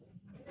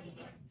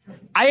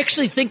 I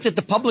actually think that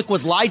the public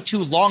was lied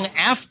to long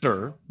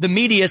after the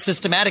media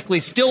systematically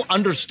still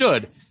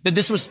understood that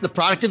this was the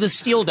product of the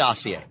Steele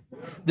dossier.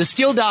 The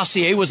Steele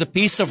dossier was a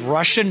piece of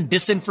Russian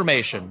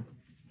disinformation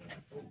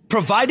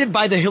provided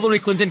by the Hillary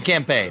Clinton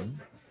campaign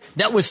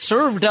that was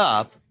served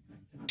up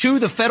to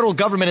the federal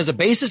government as a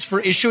basis for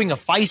issuing a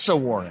FISA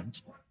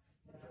warrant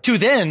to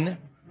then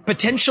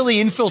potentially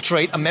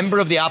infiltrate a member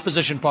of the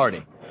opposition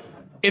party.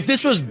 If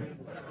this was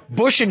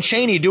Bush and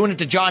Cheney doing it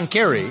to John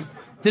Kerry,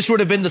 this would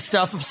have been the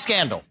stuff of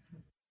scandal.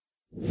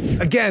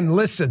 Again,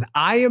 listen,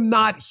 I am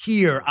not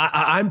here.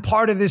 I'm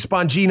part of this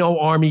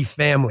Bongino Army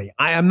family.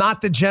 I am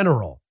not the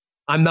general.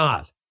 I'm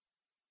not.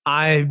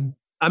 I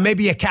may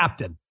be a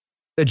captain.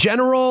 The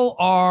general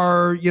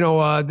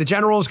the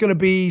general is going to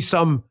be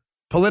some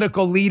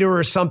political leader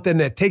or something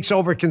that takes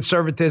over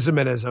conservatism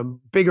and has a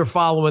bigger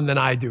following than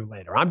I do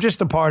later. I'm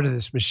just a part of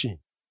this machine.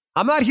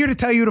 I'm not here to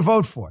tell you to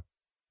vote for,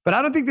 but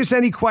I don't think there's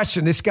any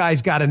question this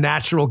guy's got a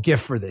natural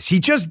gift for this. He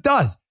just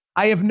does.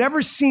 I have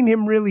never seen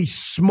him really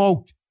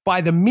smoked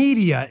by the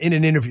media in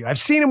an interview. I've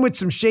seen him with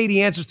some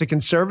shady answers to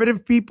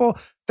conservative people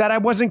that I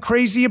wasn't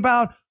crazy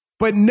about,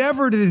 but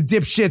never to the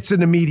dipshits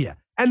in the media.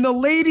 And the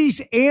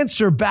lady's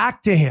answer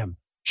back to him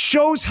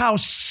shows how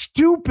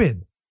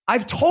stupid,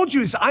 I've told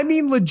you this, I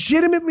mean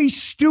legitimately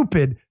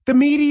stupid, the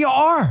media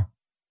are.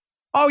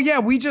 Oh yeah,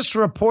 we just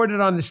reported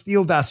on the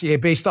Steele dossier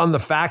based on the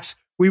facts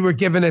we were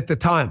given at the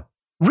time.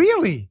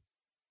 Really?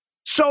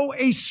 So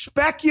a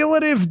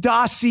speculative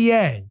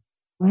dossier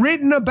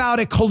written about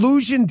a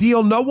collusion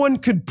deal no one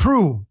could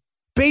prove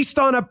based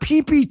on a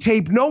PP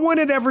tape no one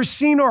had ever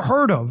seen or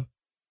heard of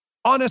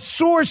on a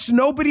source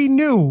nobody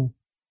knew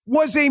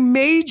was a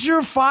major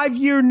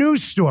 5-year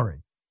news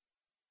story.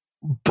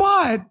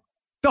 But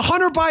the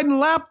Hunter Biden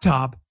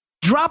laptop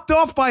dropped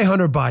off by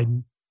Hunter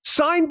Biden,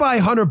 signed by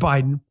Hunter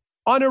Biden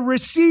on a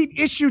receipt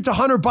issued to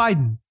Hunter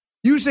Biden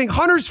using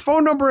Hunter's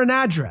phone number and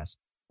address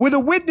with a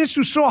witness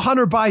who saw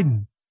Hunter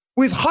Biden,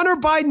 with Hunter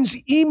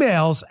Biden's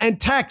emails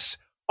and texts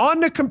on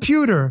the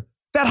computer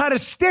that had a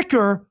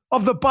sticker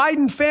of the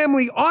Biden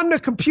family on the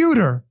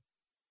computer.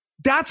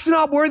 That's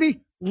not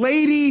worthy.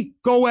 Lady,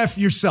 go F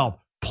yourself.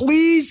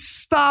 Please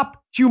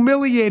stop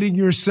humiliating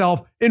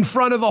yourself in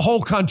front of the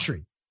whole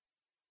country.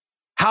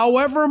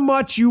 However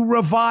much you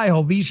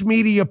revile these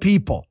media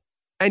people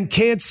and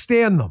can't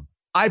stand them,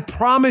 I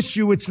promise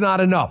you it's not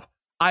enough.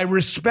 I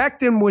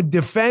respect and would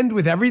defend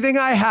with everything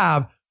I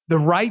have the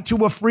right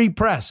to a free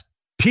press,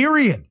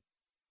 period.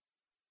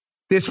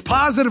 This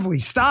positively,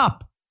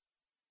 stop.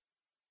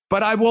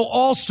 But I will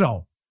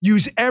also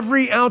use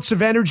every ounce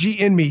of energy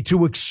in me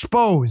to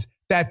expose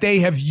that they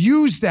have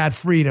used that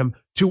freedom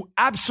to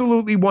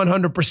absolutely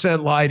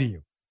 100% lie to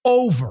you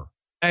over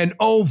and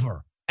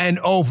over and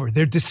over.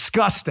 They're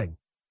disgusting.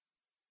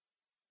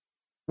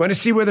 Want to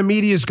see where the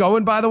media is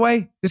going, by the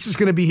way? This is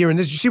going to be here. And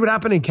this, you see what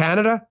happened in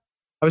Canada?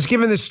 I was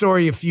given this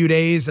story a few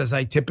days, as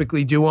I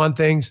typically do on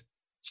things.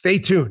 Stay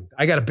tuned.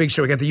 I got a big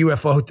show. I got the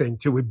UFO thing,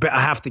 too.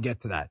 I have to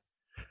get to that.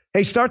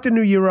 Hey, start the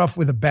new year off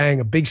with a bang,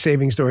 a big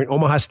savings during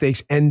Omaha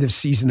Steaks end of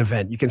season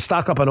event. You can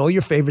stock up on all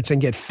your favorites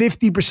and get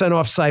 50%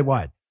 off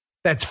site-wide.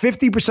 That's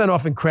 50%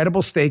 off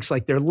incredible steaks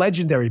like their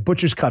legendary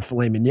Butcher's Cut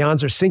filet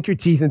mignons, or sink your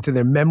teeth into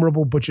their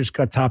memorable Butcher's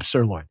Cut top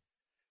sirloin.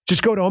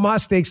 Just go to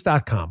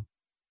omahasteaks.com.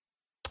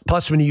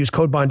 Plus, when you use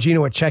code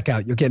Bongino at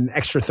checkout, you'll get an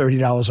extra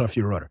 $30 off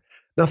your order.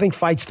 Nothing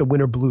fights the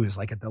winter blues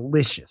like a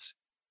delicious,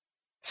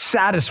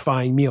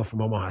 satisfying meal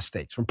from Omaha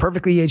Steaks. From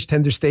perfectly aged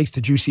tender steaks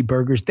to juicy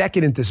burgers,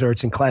 decadent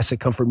desserts, and classic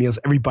comfort meals,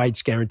 every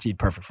bite's guaranteed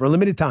perfect. For a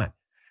limited time,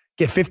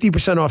 get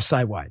 50% off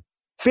site-wide.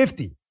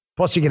 50.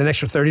 Plus, you get an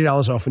extra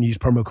 $30 off when you use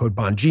promo code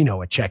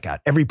Bongino at checkout.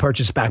 Every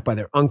purchase backed by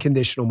their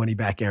unconditional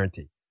money-back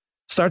guarantee.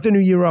 Start the new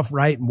year off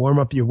right and warm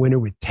up your winter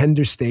with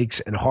tender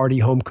steaks and hearty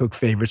home-cooked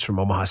favorites from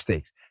Omaha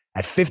Steaks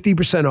at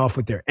 50% off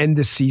with their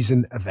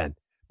end-of-season event.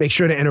 Make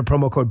sure to enter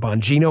promo code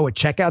Bongino at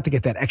checkout to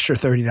get that extra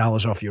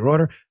 $30 off your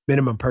order.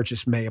 Minimum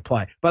purchase may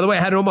apply. By the way,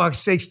 I had an Omaha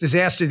Steaks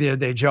disaster the other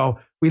day, Joe.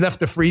 We left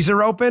the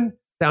freezer open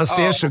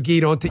downstairs, so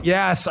Guy don't...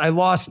 Yes, I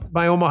lost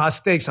my Omaha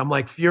Steaks. I'm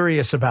like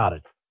furious about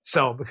it.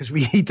 So, because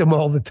we eat them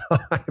all the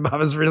time, I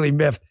was really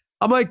miffed.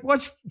 I'm like,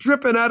 what's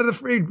dripping out of the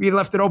freezer? We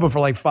left it open for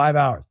like 5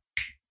 hours.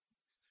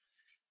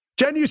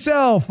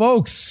 Genucel,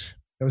 folks.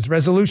 Those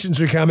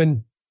resolutions are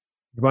coming.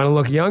 You want to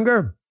look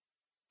younger?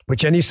 With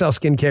Genucel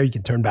Skincare, you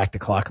can turn back the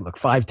clock and look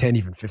 5, 10,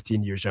 even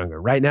 15 years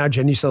younger. Right now,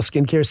 Genucel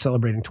Skincare is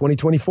celebrating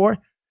 2024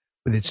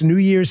 with its New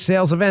Year's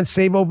sales event.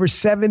 Save over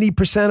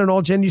 70% on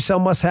all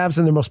Genucel must-haves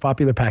in their most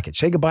popular package.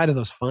 Say goodbye to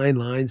those fine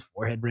lines,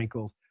 forehead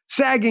wrinkles,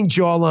 sagging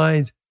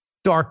jawlines,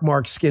 dark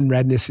marks, skin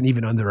redness, and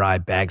even under-eye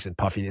bags and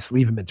puffiness.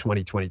 Leave them in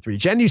 2023.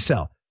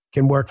 Genucel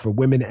can work for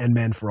women and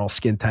men for all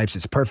skin types.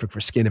 It's perfect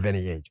for skin of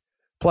any age.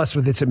 Plus,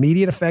 with its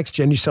immediate effects,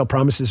 Genucel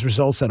promises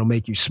results that'll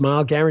make you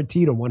smile,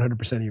 guaranteed, or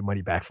 100% of your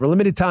money back. For a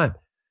limited time,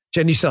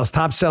 Genucel's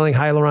top-selling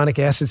hyaluronic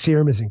acid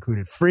serum is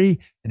included free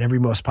in every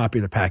most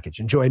popular package.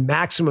 Enjoy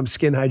maximum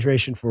skin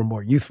hydration for a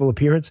more youthful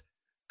appearance.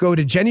 Go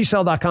to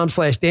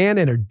Genucel.com/Dan,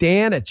 enter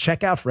Dan at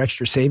checkout for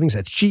extra savings.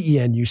 That's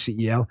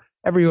GENUCEL.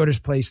 Every order is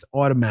placed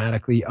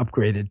automatically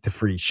upgraded to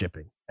free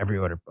shipping. Every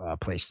order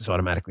placed is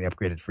automatically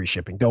upgraded to free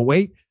shipping. Don't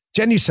wait.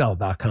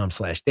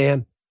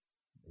 Genucel.com/Dan.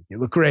 You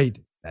look great.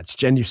 That's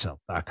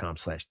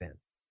Genucel.com/Dan.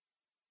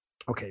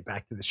 Okay,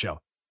 back to the show.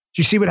 Did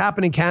you see what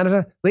happened in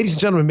Canada? Ladies and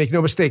gentlemen, make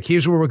no mistake.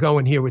 Here's where we're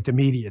going here with the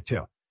media,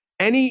 too.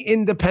 Any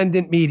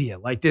independent media,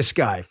 like this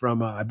guy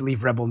from, I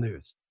believe, Rebel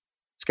News,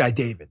 this guy,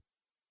 David,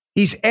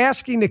 he's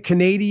asking the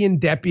Canadian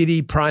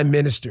Deputy Prime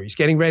Minister, he's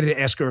getting ready to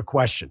ask her a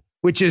question,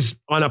 which is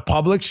on a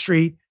public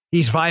street.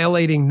 He's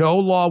violating no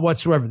law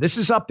whatsoever. This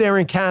is up there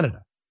in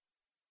Canada.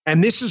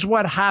 And this is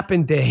what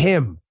happened to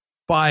him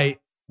by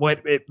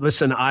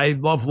listen, I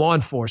love law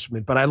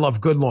enforcement, but I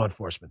love good law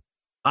enforcement.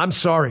 I'm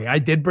sorry. I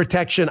did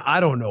protection. I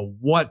don't know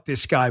what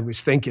this guy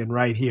was thinking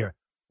right here.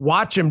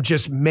 Watch him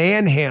just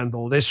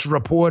manhandle this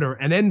reporter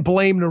and then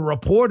blame the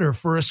reporter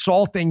for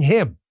assaulting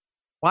him.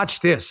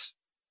 Watch this.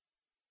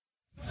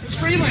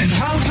 Freeland,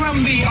 how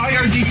come the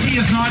IRGC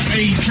is not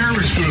a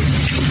terrorist group?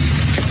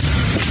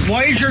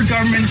 Why is your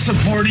government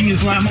supporting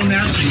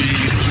Islamo-Nazis?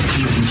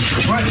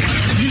 What?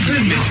 You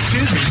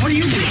Excuse me. What are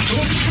you doing?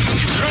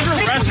 You're under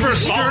arrest for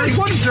assault.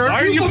 What, sir?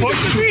 Why are you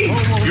pushing me?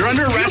 You're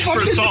under arrest for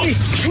assault.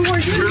 Who are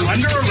you? You're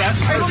under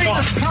arrest for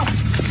assault.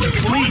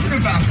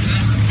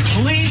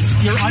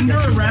 Police, you're under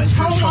arrest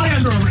for assault. How am I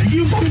under arrest?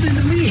 You bumped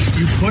into me.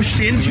 You pushed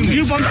into me.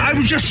 I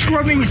was just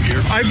scrubbing.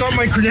 I got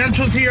my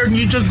credentials here, and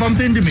you just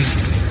bumped into me.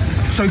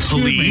 So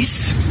excuse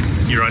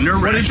Police, you're under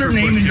arrest. What is your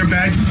name in your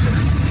badge?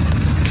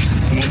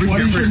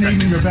 What is your name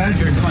in your badge?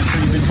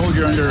 You've been told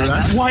you're under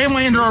arrest. Why am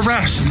I under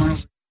arrest?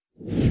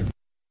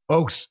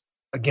 Folks,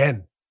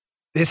 again,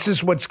 this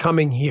is what's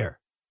coming here.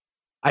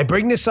 I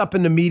bring this up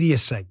in the media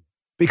segment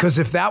because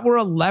if that were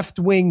a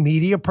left-wing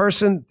media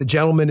person, the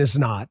gentleman is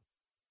not.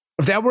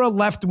 If that were a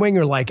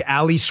left-winger like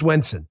Ali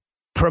Swenson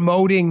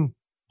promoting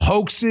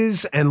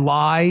hoaxes and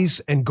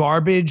lies and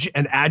garbage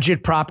and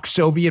agitprop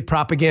Soviet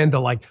propaganda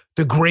like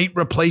the great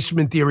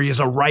replacement theory is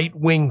a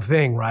right-wing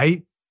thing,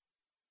 right?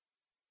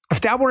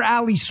 If that were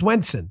Ali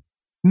Swenson,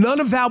 none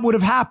of that would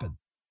have happened.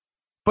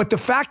 But the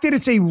fact that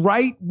it's a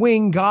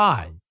right-wing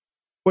guy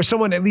or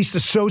someone at least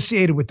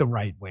associated with the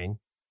right wing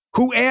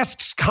who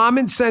asks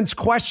common sense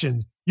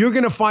questions, you're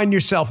going to find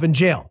yourself in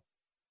jail.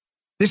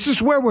 This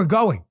is where we're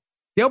going.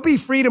 There'll be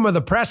freedom of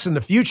the press in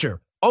the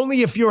future,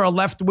 only if you're a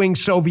left-wing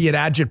Soviet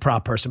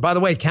agitprop person. By the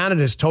way,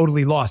 Canada's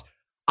totally lost.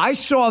 I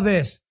saw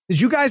this.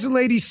 Did you guys and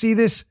ladies see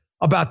this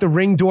about the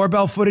Ring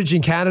doorbell footage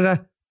in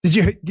Canada? Did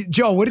you,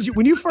 Joe,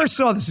 when you first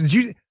saw this, did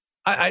you,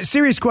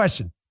 serious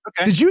question.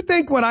 Okay. Did you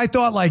think what I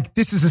thought, like,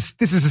 this is a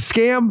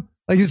scam?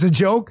 Like, it's a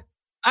joke?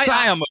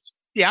 I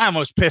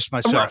almost pissed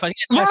myself. Right.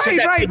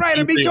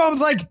 I mean, Joe, I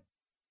was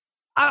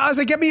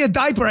like, get me a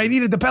diaper. I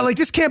needed the pet. Like,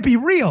 this can't be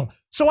real.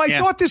 So I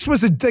thought this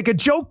was a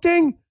joke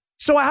thing.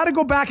 So I had to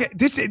go back.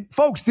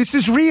 Folks, this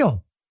is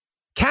real.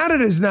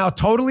 Canada is now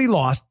totally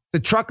lost. The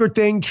trucker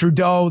thing,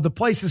 Trudeau, the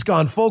place has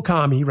gone full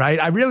commie,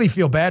 right? I really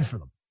feel bad for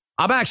them.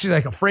 I'm actually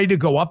like afraid to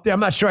go up there. I'm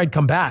not sure I'd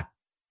come back.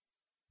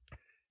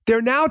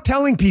 They're now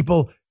telling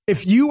people,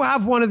 if you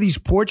have one of these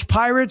porch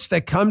pirates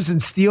that comes and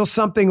steals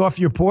something off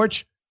your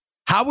porch,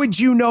 how would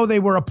you know they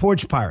were a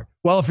porch pirate?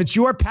 Well, if it's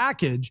your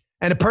package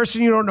and a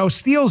person you don't know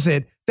steals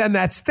it, then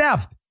that's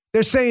theft.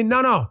 They're saying,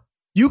 no,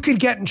 you could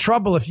get in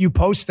trouble if you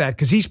post that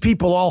because these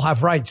people all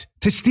have rights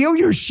to steal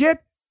your shit.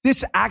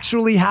 This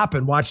actually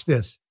happened. Watch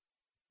this.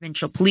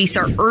 Provincial police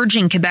are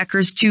urging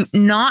Quebecers to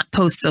not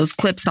post those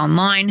clips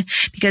online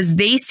because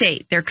they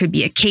say there could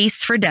be a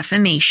case for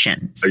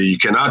defamation. You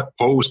cannot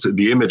post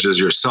the images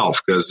yourself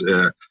because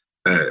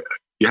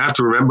you have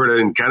to remember that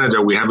in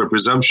Canada, we have a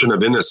presumption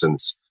of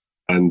innocence.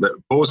 And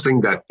posting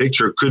that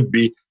picture could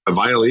be a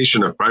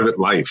violation of private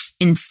life.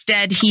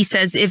 Instead, he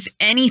says if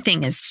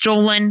anything is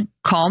stolen,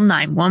 call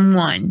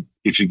 911.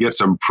 If you get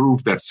some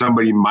proof that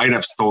somebody might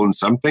have stolen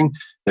something,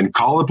 then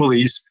call the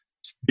police,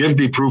 give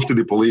the proof to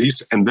the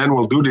police, and then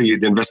we'll do the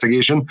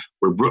investigation.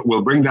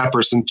 We'll bring that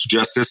person to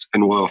justice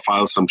and we'll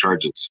file some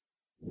charges.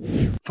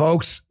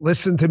 Folks,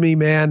 listen to me,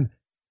 man.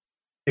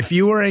 If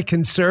you are a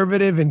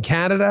conservative in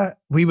Canada,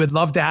 we would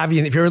love to have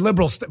you. If you're a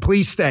liberal,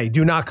 please stay.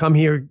 Do not come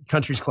here.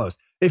 Country's closed.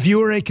 If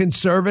you are a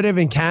conservative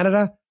in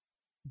Canada,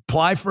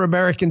 apply for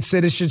American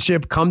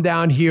citizenship. Come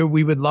down here.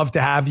 We would love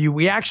to have you.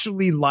 We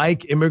actually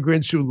like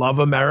immigrants who love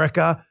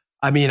America.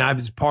 I mean, I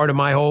was part of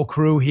my whole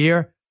crew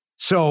here.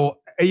 So,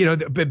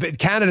 but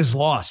Canada's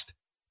lost.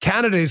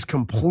 Canada is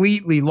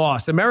completely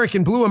lost.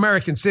 Blue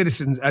American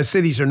citizens,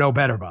 cities are no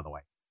better, by the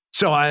way.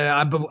 So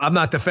I'm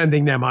not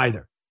defending them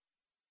either.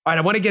 All right,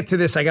 I want to get to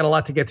this. I got a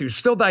lot to get to.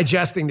 Still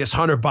digesting this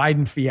Hunter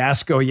Biden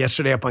fiasco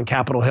yesterday up on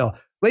Capitol Hill.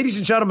 Ladies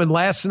and gentlemen,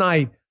 last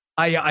night,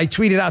 I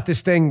tweeted out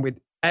this thing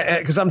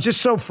because I'm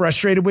just so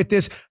frustrated with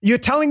this. You're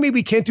telling me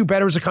we can't do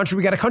better as a country.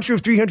 We got a country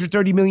of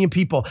 330 million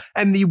people,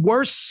 and the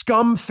worst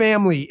scum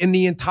family in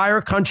the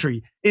entire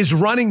country is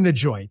running the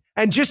joint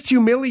and just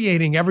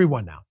humiliating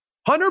everyone now.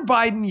 Hunter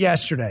Biden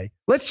yesterday,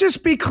 let's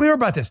just be clear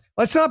about this.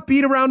 Let's not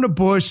beat around the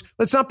bush.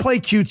 Let's not play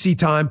cutesy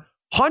time.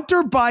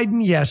 Hunter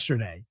Biden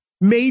yesterday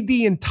made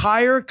the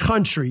entire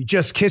country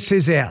just kiss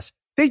his ass.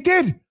 They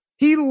did.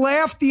 He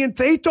laughed.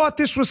 They thought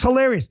this was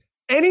hilarious.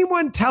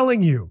 Anyone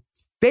telling you,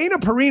 Dana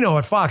Perino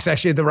at Fox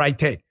actually had the right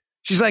take.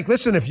 She's like,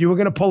 listen, if you were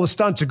going to pull a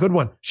stunt, it's a good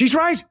one. She's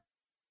right.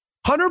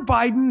 Hunter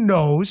Biden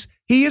knows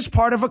he is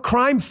part of a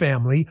crime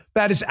family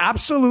that is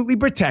absolutely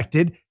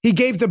protected. He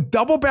gave the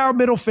double-barrel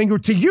middle finger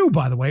to you,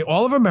 by the way,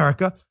 all of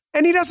America,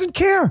 and he doesn't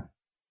care.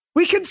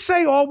 We can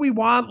say all we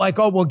want, like,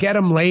 oh, we'll get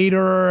him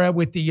later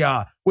with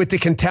the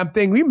contempt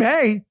thing. We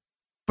may,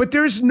 but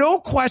there's no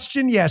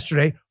question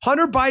yesterday,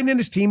 Hunter Biden and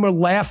his team are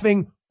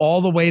laughing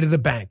all the way to the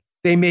bank.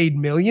 They made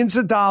millions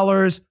of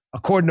dollars,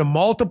 according to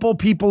multiple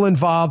people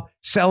involved,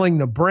 selling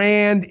the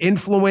brand,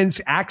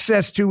 influence,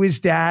 access to his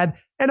dad.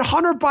 And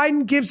Hunter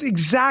Biden gives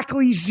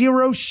exactly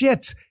zero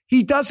shits.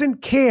 He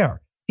doesn't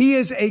care. He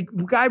is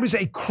was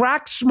a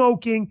crack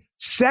smoking,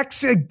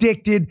 sex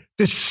addicted,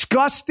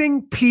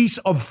 disgusting piece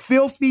of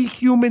filthy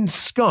human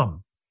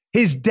scum.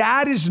 His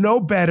dad is no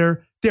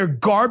better. They're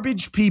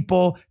garbage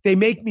people. They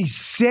make me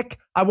sick.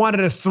 I wanted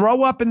to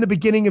throw up in the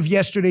beginning of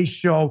yesterday's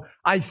show.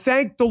 I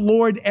thank the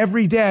Lord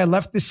every day I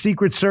left the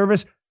Secret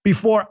Service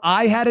before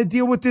I had to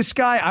deal with this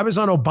guy. I was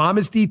on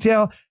Obama's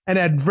detail and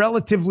had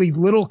relatively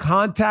little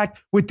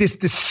contact with this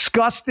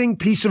disgusting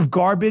piece of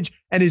garbage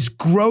and his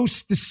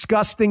gross,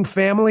 disgusting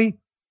family.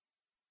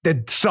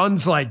 The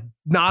son's like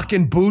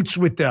knocking boots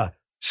with the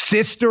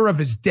sister of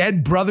his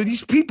dead brother.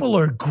 These people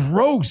are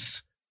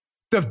gross.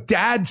 The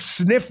dad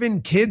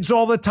sniffing kids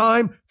all the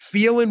time,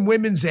 feeling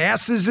women's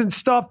asses and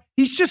stuff.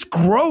 He's just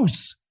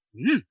gross.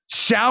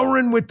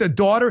 Showering with the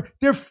daughter.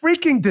 They're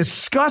freaking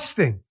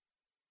disgusting.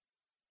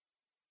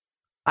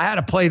 I had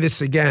to play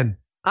this again.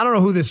 I don't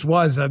know who this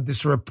was,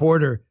 this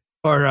reporter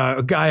or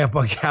a guy up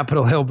on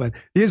Capitol Hill, but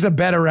here's a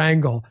better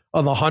angle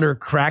of the Hunter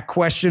crack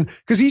question,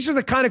 because these are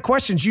the kind of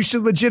questions you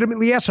should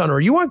legitimately ask Hunter.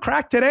 Are you on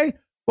crack today?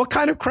 What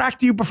kind of crack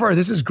do you prefer?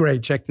 This is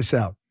great. Check this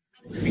out.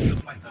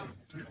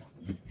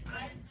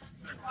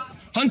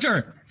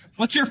 Hunter,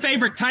 what's your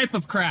favorite type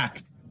of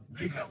crack?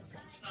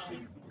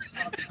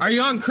 Are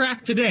you on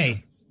crack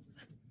today?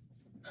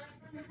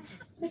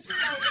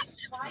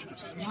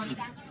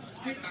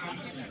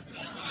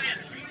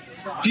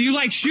 Do you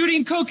like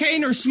shooting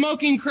cocaine or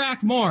smoking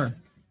crack more?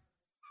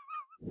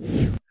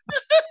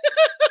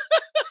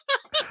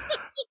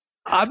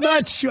 I'm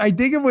not sure. I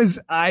think it was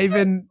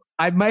Ivan.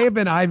 I may have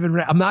been Ivan.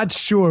 I'm not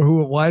sure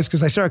who it was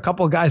because I saw a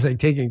couple of guys like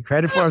taking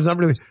credit for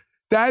it.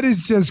 That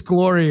is just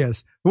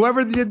glorious.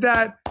 Whoever did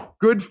that,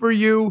 good for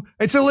you.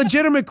 It's a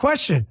legitimate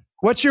question.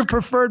 What's your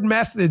preferred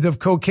method of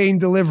cocaine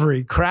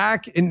delivery?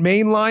 Crack and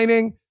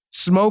mainlining,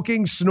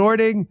 smoking,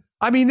 snorting?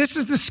 I mean, this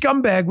is the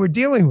scumbag we're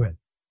dealing with.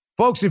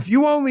 Folks, if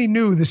you only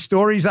knew the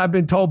stories I've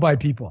been told by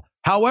people,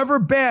 however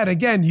bad,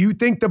 again, you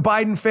think the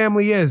Biden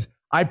family is,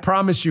 I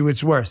promise you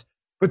it's worse.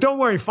 But don't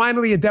worry,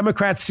 finally a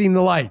Democrat's seen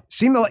the light.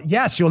 Seen the light?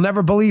 Yes, you'll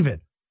never believe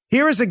it.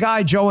 Here is a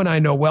guy Joe and I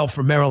know well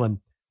from Maryland.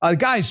 The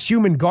guy's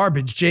human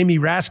garbage, Jamie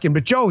Raskin.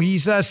 But Joe,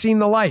 he's seen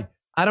the light.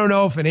 I don't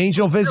know if an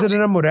angel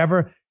visited him,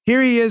 whatever.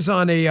 Here he is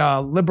on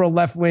a liberal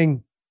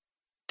left-wing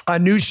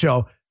news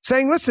show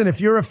saying, listen,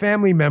 if you're a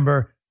family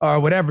member or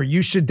whatever,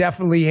 you should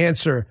definitely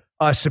answer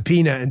a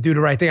subpoena and do the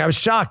right thing. I was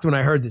shocked when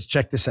I heard this.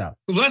 Check this out.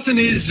 The lesson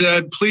is,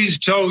 please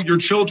tell your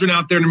children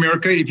out there in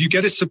America, if you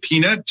get a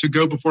subpoena to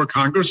go before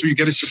Congress or you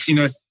get a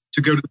subpoena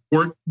to go to the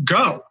court,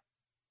 go.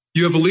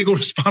 You have a legal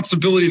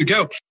responsibility to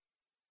go.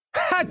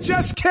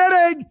 Just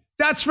kidding.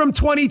 That's from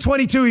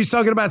 2022. He's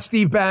talking about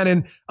Steve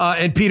Bannon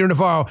and Peter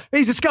Navarro.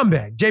 He's a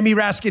scumbag. Jamie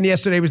Raskin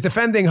yesterday was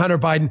defending Hunter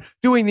Biden,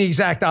 doing the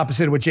exact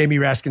opposite of what Jamie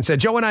Raskin said.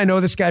 Joe and I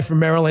know this guy from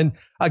Maryland.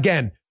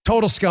 Again,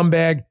 total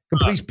scumbag,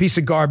 complete piece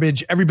of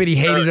garbage. Everybody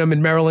hated him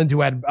in Maryland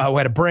who had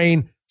a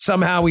brain.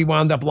 Somehow he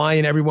wound up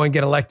lying everyone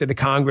get elected to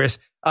Congress.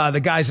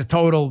 The guy's a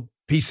total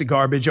piece of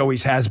garbage,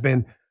 always has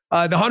been.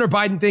 The Hunter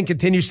Biden thing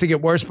continues to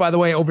get worse, by the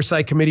way.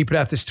 Oversight Committee put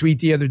out this tweet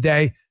the other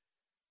day.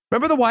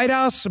 Remember the White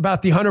House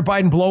about the Hunter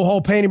Biden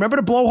blowhole painting? Remember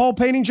the blowhole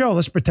painting, Joe?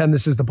 Let's pretend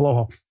this is the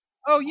blowhole.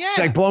 Oh, yeah. It's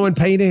like blowing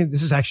painting.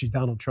 This is actually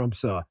Donald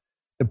Trump's the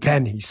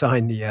pen. He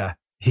signed the,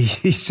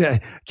 he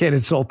said, can't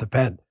insult the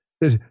pen.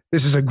 This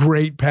is a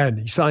great pen.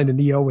 He signed an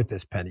EO with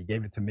this pen. He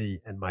gave it to me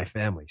and my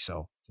family.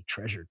 So it's a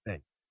treasured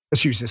thing.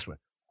 Let's use this one.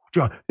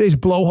 These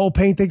blowhole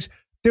paintings.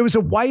 There was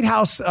a White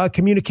House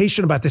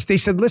communication about this. They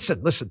said,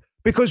 listen,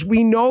 because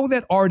we know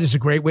that art is a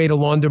great way to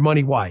launder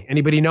money. Why?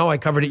 Anybody know? I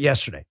covered it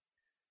yesterday.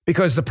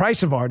 Because the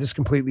price of art is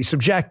completely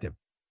subjective.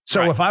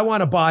 So if I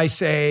want to buy,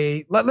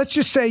 say, let's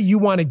just say you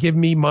want to give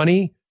me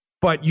money,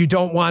 but you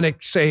don't want to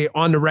say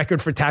on the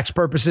record for tax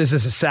purposes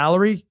as a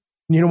salary, and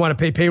you don't want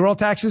to pay payroll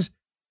taxes.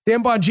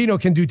 Dan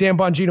Bongino can do Dan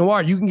Bongino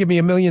art. You can give me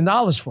 $1 million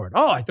for it.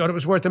 Oh, I thought it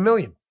was worth $1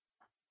 million.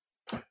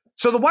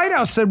 So the White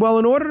House said, well,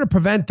 in order to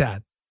prevent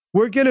that,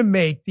 we're going to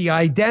make the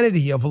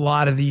identity of a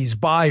lot of these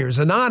buyers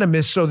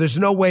anonymous. So there's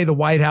no way the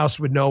White House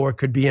would know or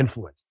could be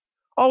influenced.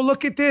 Oh,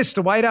 look at this.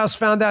 The White House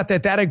found out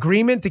that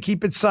agreement to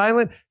keep it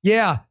silent.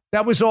 Yeah,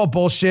 that was all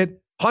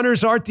bullshit.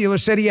 Hunter's art dealer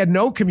said he had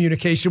no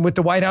communication with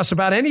the White House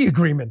about any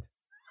agreement.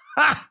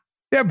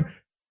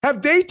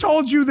 Have they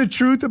told you the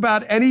truth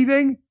about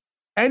anything?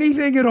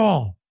 Anything at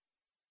all?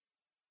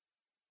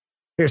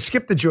 Here,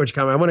 skip the George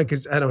comment.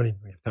 Because I don't even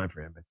have time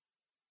for him. But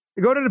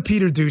go to the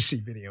Peter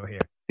Doocy video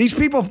here. These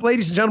people,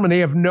 ladies and gentlemen, they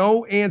have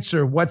no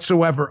answer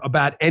whatsoever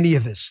about any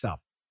of this stuff.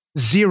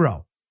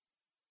 Zero.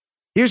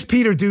 Here's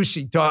Peter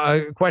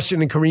Doocy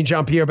questioning Karine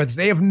Jean-Pierre about this.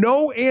 They have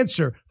no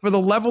answer for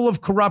the level of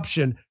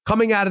corruption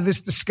coming out of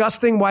this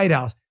disgusting White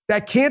House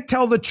that can't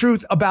tell the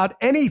truth about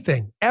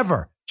anything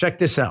ever. Check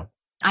this out.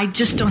 I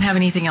just don't have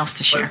anything else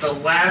to share. But the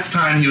last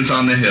time he was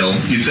on the Hill,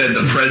 he said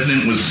the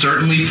president was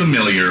certainly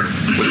familiar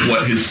with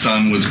what his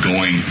son was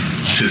going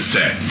to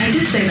say. I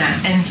did say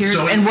that.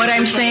 And what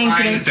I'm saying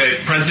today,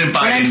 that President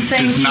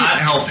Biden does not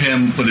help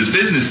him with his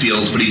business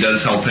deals, but he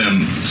does help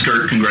him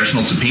skirt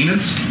congressional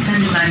subpoenas.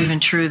 That is not even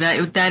true.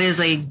 That is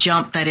a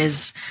jump that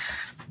is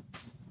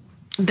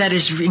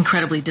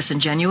incredibly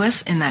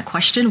disingenuous in that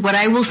question. What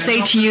I will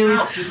say to you,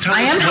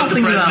 I am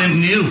helping you out.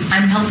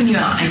 I'm helping you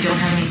out. I don't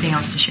have anything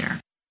else to share.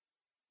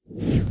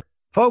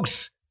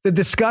 Folks, the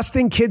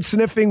disgusting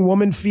kid-sniffing,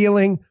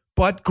 woman-feeling,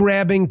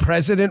 butt-grabbing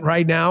president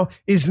right now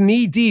is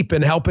knee-deep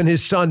in helping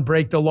his son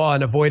break the law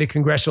and avoid a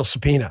congressional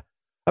subpoena.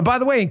 And by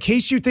the way, in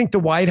case you think the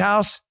White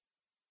House,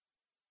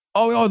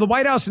 the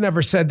White House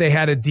never said they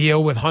had a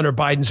deal with Hunter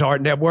Biden's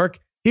art network.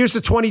 Here's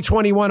the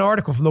 2021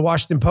 article from the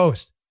Washington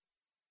Post.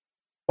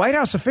 White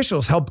House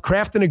officials helped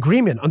craft an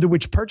agreement under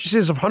which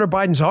purchases of Hunter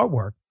Biden's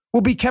artwork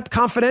will be kept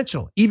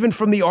confidential, even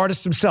from the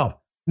artist himself.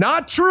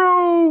 Not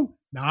true.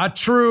 Not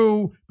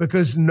true,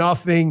 because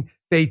nothing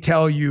they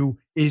tell you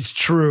is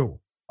true.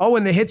 Oh,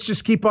 and the hits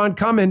just keep on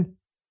coming.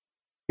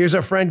 Here's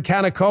our friend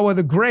Kanakoa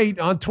the Great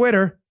on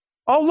Twitter.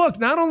 Oh, look,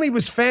 not only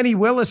was Fannie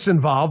Willis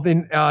involved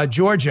in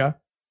Georgia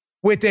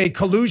with a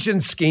collusion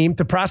scheme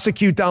to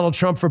prosecute Donald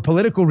Trump for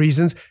political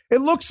reasons,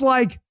 it looks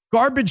like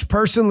garbage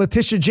person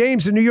Letitia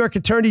James, the New York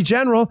Attorney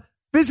General,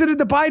 visited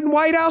the Biden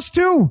White House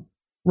too,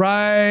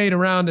 right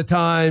around the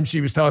time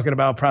she was talking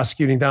about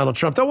prosecuting Donald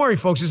Trump. Don't worry,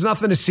 folks, there's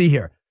nothing to see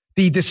here.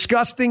 The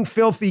disgusting,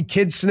 filthy,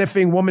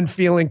 kid-sniffing,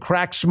 woman-feeling,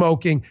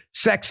 crack-smoking,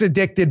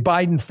 sex-addicted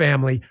Biden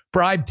family,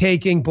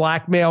 bribe-taking,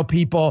 blackmail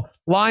people,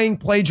 lying,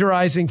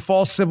 plagiarizing,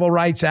 false civil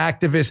rights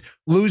activists,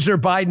 loser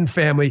Biden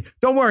family.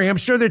 Don't worry, I'm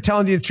sure they're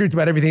telling you the truth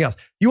about everything else.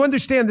 You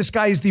understand this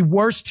guy is the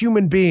worst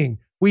human being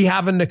we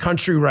have in the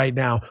country right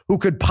now who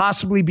could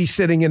possibly be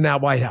sitting in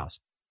that White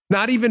House.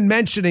 Not even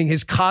mentioning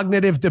his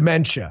cognitive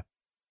dementia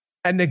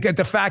and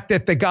the fact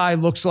that the guy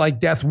looks like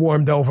death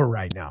warmed over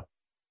right now.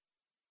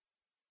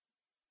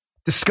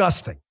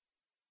 Disgusting.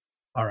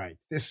 All right.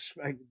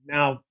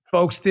 Now,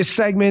 folks, this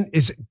segment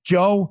is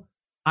Joe.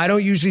 I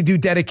don't usually do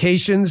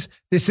dedications.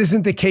 This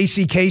isn't the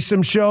Casey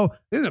Kasem show.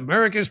 This is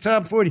America's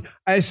Top 40.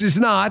 This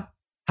is not.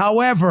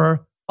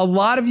 However, a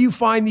lot of you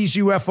find these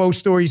UFO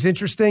stories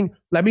interesting.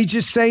 Let me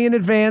just say in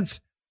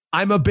advance,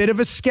 I'm a bit of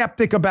a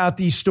skeptic about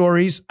these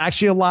stories.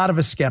 Actually, a lot of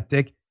a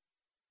skeptic.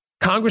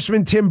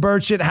 Congressman Tim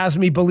Burchett has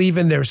me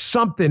believing there's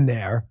something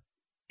there.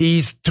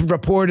 He's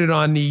reported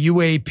on the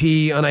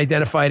UAP,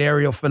 unidentified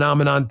aerial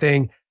phenomenon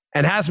thing,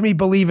 and has me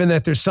believing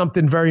that there's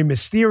something very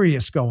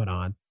mysterious going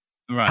on.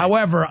 Right.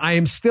 However, I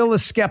am still a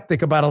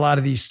skeptic about a lot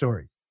of these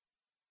stories.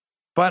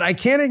 But I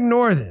can't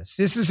ignore this.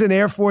 This is an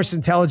Air Force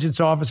intelligence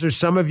officer.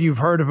 Some of you have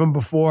heard of him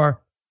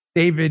before.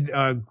 David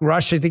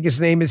Grush, I think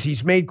his name is.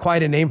 He's made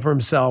quite a name for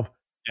himself.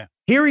 Yeah.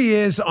 Here he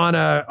is on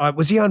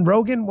was he on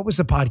Rogan? What was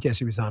the podcast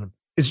he was on?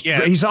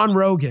 He's on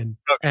Rogan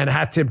and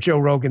Hat Tip Joe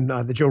Rogan,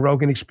 the Joe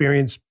Rogan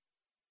Experience.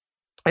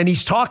 And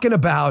he's talking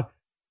about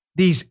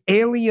these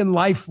alien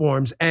life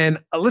forms. And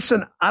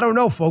listen, I don't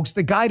know, folks.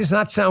 The guy does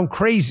not sound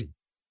crazy.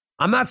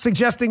 I'm not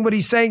suggesting what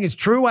he's saying is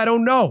true. I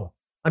don't know.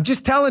 I'm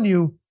just telling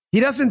you, he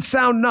doesn't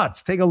sound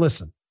nuts. Take a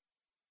listen.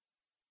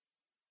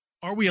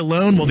 Are we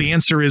alone? Well, the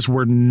answer is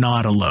we're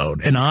not alone.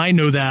 And I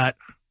know that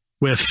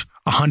with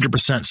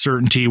 100%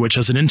 certainty, which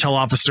as an intel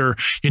officer,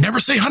 you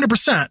never say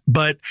 100%,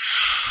 but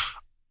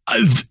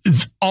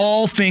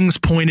all things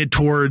pointed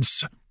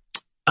towards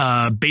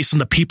based on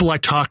the people I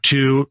talk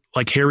to,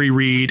 like Harry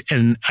Reid,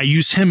 and I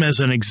use him as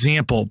an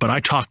example, but I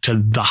talk to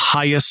the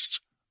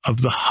highest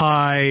of the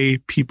high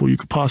people you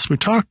could possibly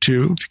talk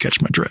to, if you catch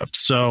my drift.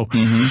 So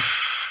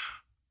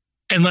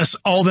unless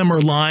all of them are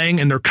lying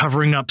and they're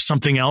covering up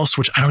something else,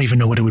 which I don't even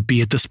know what it would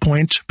be at this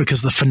point,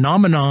 because the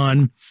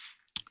phenomenon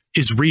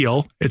is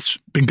real. It's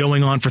been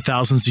going on for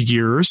thousands of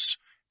years.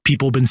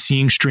 People have been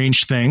seeing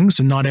strange things,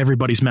 and not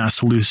everybody's mass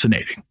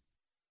hallucinating.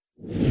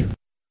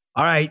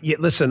 All right.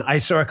 Listen, I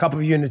saw a couple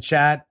of you in the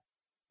chat.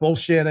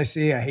 Bullshit. I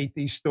see. I hate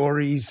these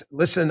stories.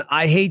 Listen,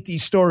 I hate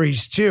these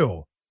stories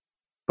too.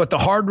 But the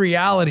hard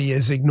reality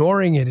is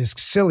ignoring it is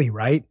silly,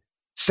 right?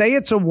 Say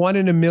it's a 1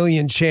 in a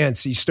million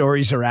chance these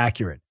stories are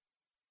accurate.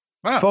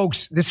 Wow.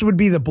 Folks, this would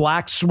be the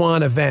Black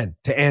Swan event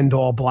to end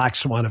all Black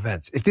Swan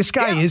events. If this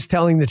guy is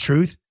telling the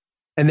truth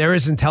and there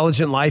is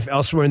intelligent life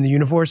elsewhere in the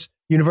universe,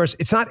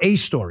 it's not a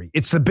story.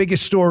 It's the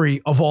biggest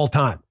story of all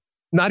time.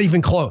 Not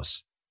even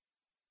close.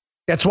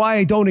 That's why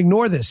I don't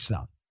ignore this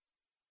stuff.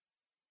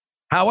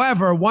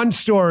 However, one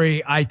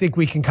story I think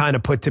we can kind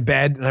of put to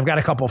bed, and I've got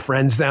a couple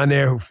friends down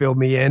there who filled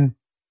me in.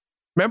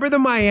 Remember the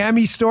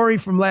Miami story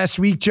from last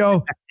week,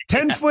 Joe?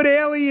 10-foot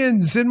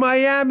aliens in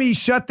Miami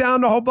shut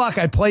down the whole block.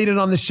 I played it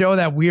on the show,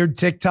 that weird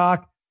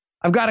TikTok.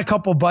 I've got a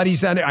couple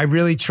buddies down there I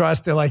really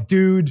trust. They're like,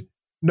 dude,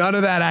 none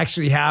of that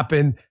actually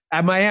happened.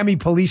 At Miami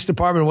Police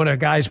Department, one of the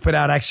guys put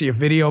out actually a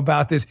video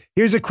about this.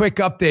 Here's a quick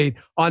update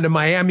on the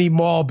Miami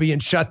Mall being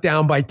shut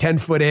down by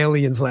 10-foot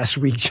aliens last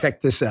week.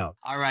 Check this out.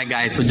 All right,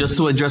 guys. So just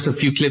to address a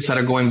few clips that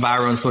are going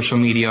viral on social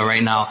media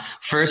right now.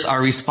 First,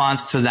 our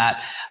response to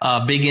that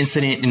big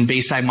incident in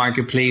Bayside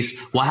Marketplace.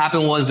 What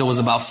happened was there was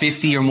about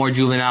 50 or more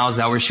juveniles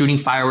that were shooting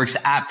fireworks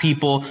at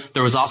people.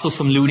 There was also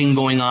some looting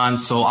going on.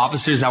 So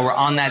officers that were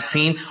on that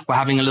scene were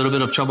having a little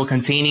bit of trouble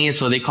containing it.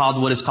 So they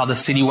called what is called a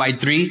citywide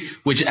 3,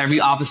 which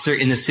every officer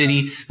in the city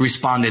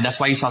responded. That's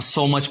why you saw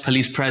so much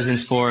police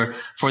presence for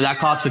that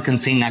call to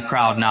contain that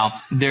crowd. Now,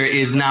 there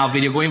is now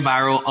video going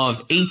viral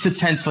of 8 to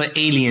 10-foot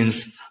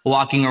aliens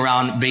walking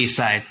around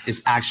Bayside.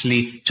 It's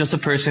actually just a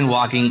person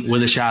walking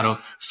with a shadow.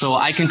 So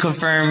I can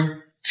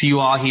confirm to you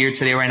all here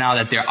today right now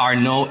that there are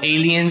no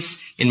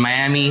aliens in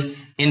Miami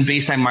in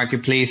Bayside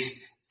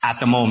Marketplace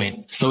at the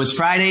moment. So it's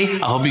Friday.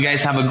 I hope you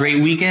guys have a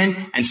great weekend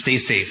and stay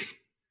safe.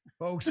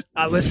 Folks,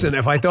 listen,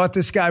 if I thought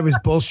this guy was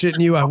bullshitting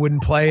you, I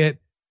wouldn't play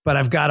it. But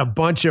I've got a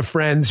bunch of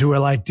friends who are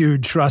like,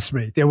 dude, trust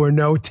me. There were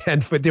no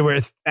 10-foot. There were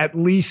at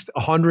least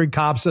 100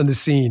 cops on the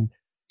scene.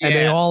 And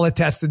they all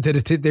attested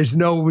to there's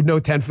no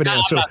 10-foot.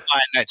 No, So, I'm not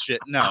buying that shit.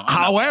 No.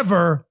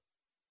 however,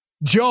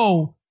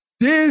 Joe,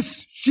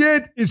 this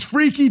shit is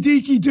freaky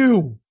deaky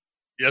do.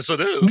 Yes, it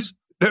is.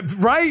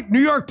 Right? New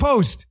York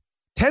Post.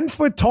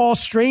 10-foot tall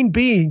strange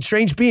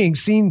being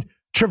seen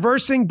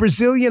traversing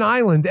Brazilian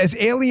island as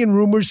alien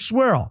rumors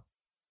swirl.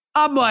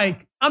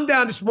 I'm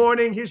down this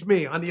morning. Here's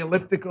me on the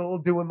elliptical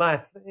doing my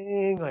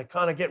thing, like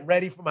kind of getting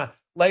ready for my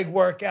leg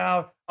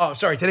workout. Oh,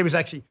 sorry. Today was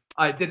actually,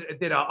 I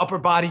did upper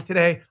body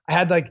today. I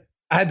had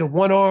the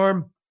one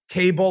arm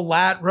cable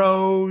lat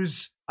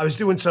rows. I was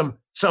doing some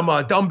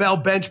dumbbell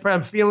bench press.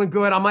 I'm feeling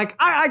good. I'm like,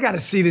 I got to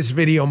see this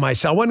video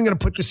myself. I wasn't going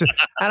to put this in.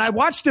 And I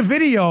watched the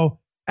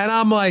video and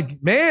I'm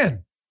like,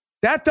 man,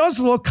 that does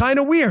look kind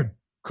of weird.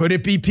 Could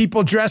it be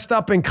people dressed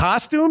up in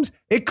costumes?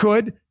 It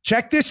could.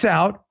 Check this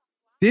out.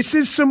 This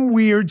is some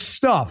weird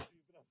stuff.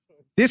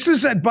 This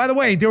is, by the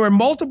way, there were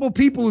multiple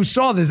people who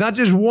saw this, not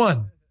just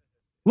one.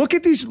 Look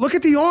at these. Look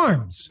at the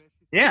arms.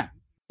 Yeah.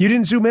 You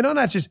didn't zoom in on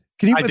that?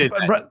 Can you? I did.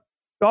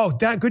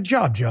 Good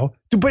job, Joe.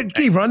 But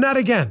Guy, run that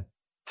again.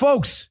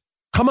 Folks,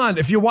 come on.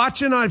 If you're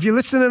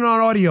listening on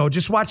audio,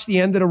 just watch the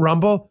end of the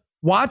Rumble.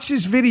 Watch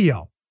this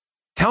video.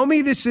 Tell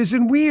me this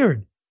isn't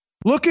weird.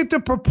 Look at the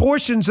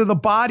proportions of the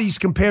bodies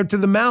compared to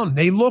the mountain.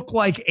 They look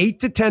like 8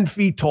 to 10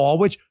 feet tall,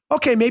 which,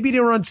 okay, maybe they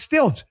were on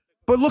stilts.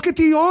 But look at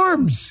the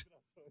arms.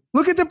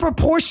 Look at the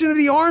proportion of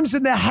the arms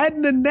and the head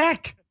and the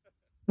neck.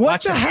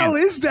 What the hell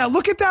is that?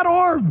 Look at that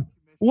arm.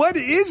 What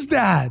is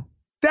that?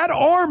 That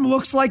arm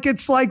looks like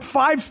it's like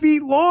 5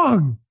 feet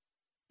long.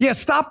 Yeah,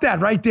 stop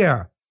that right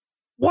there.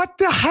 What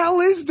the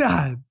hell is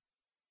that?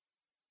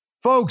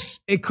 Folks,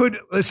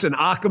 listen,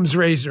 Occam's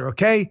razor,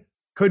 okay?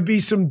 Could be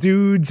some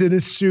dudes in a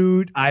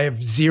suit. I have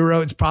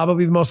zero. It's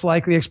probably the most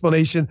likely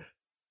explanation.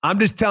 I'm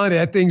just telling you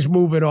that thing's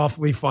moving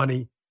awfully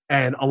funny.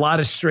 And a lot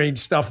of strange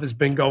stuff has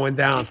been going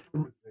down.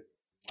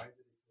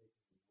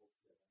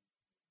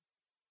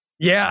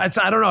 Yeah,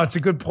 I don't know. It's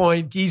a good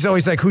point. He's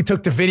always like, who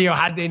took the video?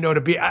 How'd they know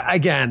to be?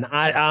 Again,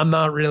 I'm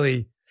not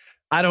really,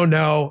 I don't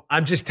know.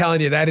 I'm just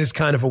telling you that is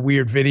kind of a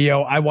weird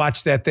video. I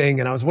watched that thing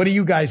and what do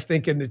you guys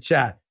think in the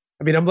chat?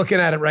 I mean, I'm looking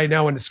at it right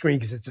now on the screen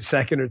because it's a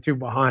second or two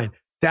behind.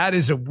 That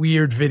is a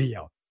weird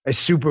video, a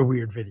super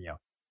weird video.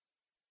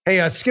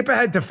 Hey, skip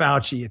ahead to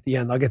Fauci at the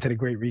end. I'll get to the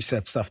Great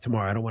Reset stuff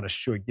tomorrow. I don't want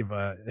to give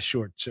a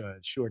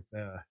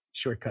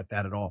shortcut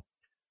that at all.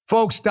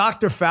 Folks,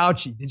 Dr.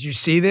 Fauci, did you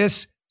see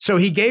this? So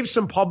he gave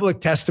some public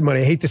testimony.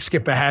 I hate to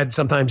skip ahead.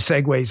 Sometimes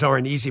segues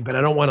aren't easy, but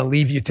I don't want to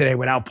leave you today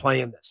without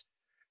playing this.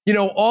 You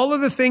know, all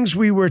of the things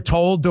we were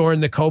told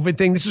during the COVID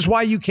thing, this is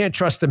why you can't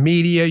trust the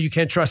media. You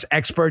can't trust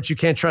experts. You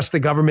can't trust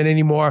the government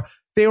anymore.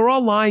 They were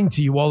all lying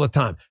to you all the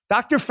time.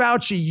 Dr.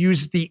 Fauci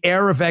used the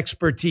air of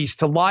expertise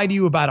to lie to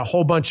you about a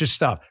whole bunch of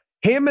stuff.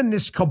 Him and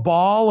this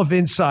cabal of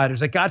insiders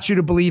that got you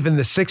to believe in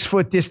the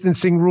 6-foot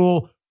distancing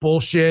rule,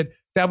 bullshit.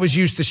 That was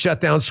used to shut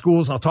down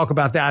schools. I'll talk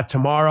about that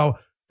tomorrow.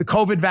 The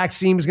COVID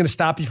vaccine was going to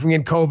stop you from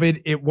getting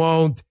COVID. It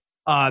won't.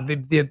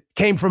 It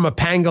came from a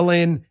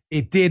pangolin.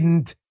 It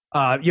didn't.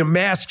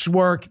 Masks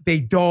work. They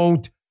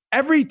don't.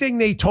 Everything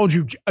they told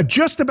you,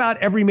 just about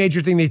every major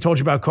thing they told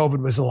you about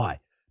COVID was a lie.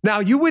 Now,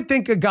 you would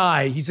think a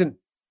guy,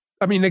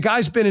 the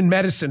guy's been in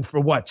medicine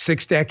for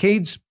 6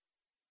 decades?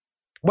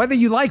 Whether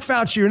you like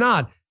Fauci or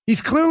not,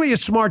 he's clearly a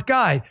smart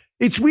guy.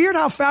 It's weird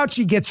how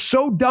Fauci gets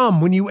so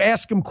dumb when you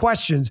ask him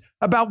questions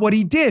about what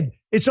he did.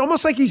 It's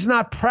almost like he's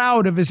not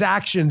proud of his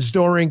actions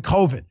during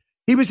COVID.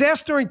 He was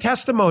asked during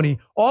testimony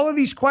all of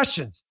these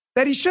questions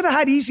that he should have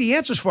had easy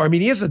answers for. I mean,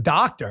 he is a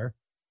doctor.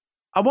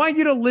 I want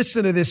you to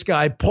listen to this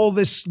guy pull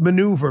this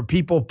maneuver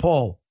people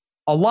pull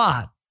a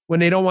lot when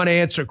they don't want to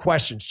answer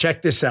questions.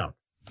 Check this out.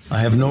 I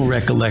have no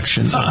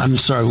recollection. I'm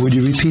sorry. Would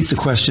you repeat the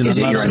question? I'm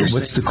not sure.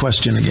 What's the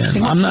question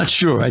again? I'm not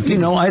sure. I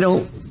think I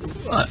don't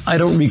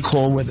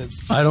recall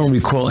I don't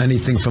recall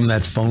anything from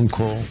that phone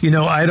call.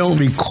 I don't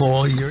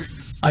recall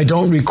I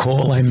don't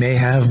recall. I may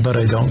have, but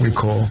I don't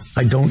recall.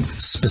 I don't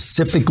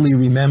specifically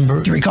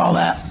remember. Do you recall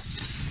that?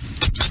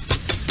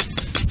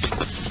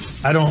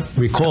 I don't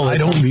recall. I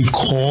don't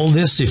recall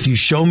this. If you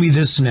show me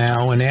this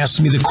now and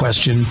ask me the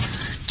question,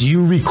 do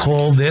you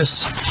recall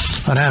this?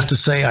 I'd have to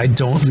say I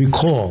don't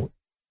recall.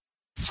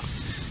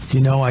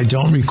 I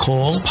don't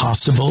recall. It's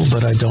possible,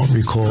 but I don't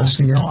recall.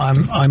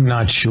 I'm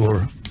not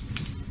sure.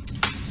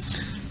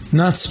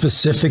 Not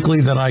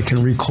specifically that I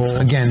can recall.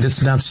 Again, this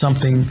is not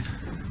something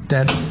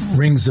that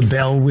rings a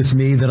bell with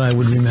me that I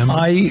would remember.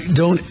 I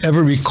don't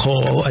ever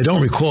recall. I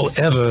don't recall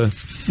ever.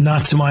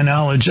 Not to my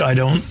knowledge. I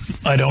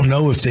don't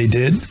know if they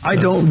did. I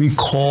don't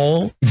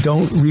recall.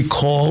 Don't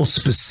recall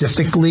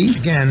specifically.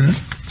 Again,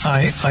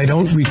 I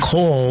don't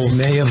recall.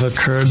 May have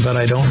occurred, but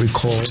I don't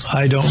recall.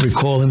 I don't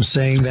recall him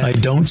saying that. I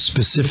don't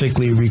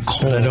specifically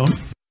recall. I don't.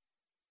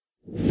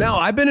 Now,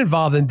 I've been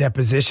involved in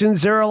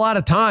depositions. There are a lot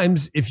of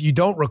times if you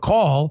don't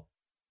recall,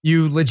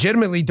 you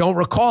legitimately don't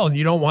recall and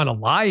you don't want to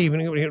lie,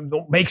 even if you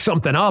don't make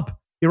something up.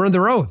 You're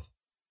under oath.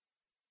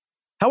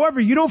 However,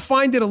 you don't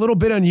find it a little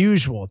bit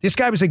unusual. This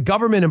guy was a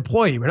government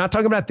employee. We're not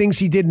talking about things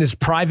he did in his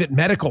private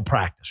medical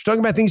practice. We're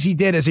talking about things he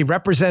did as a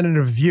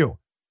representative of you.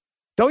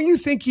 Don't you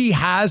think he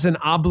has an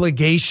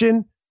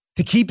obligation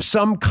to keep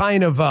some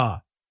kind of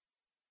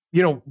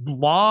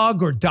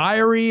log or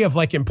diary of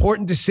like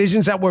important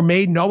decisions that were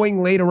made, knowing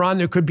later on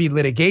there could be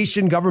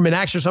litigation, government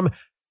action or something?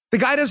 The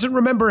guy doesn't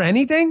remember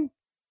anything?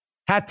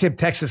 Hat tip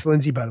Texas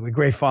Lindsay, by the way.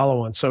 Great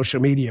follow on social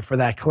media for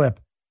that clip.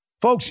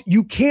 Folks,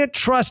 you can't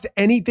trust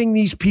anything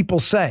these people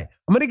say.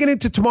 I'm going to get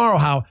into tomorrow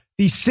how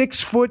the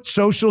 6-foot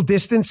social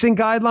distancing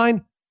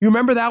guideline, you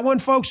remember that one,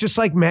 folks? Just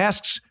like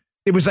masks,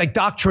 it was like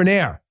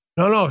doctrinaire.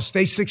 No,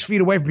 stay 6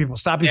 feet away from people.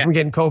 Stop you from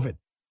getting COVID.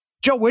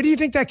 Joe, where do you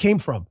think that came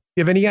from?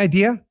 You have any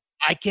idea?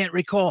 I can't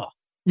recall.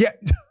 Yeah,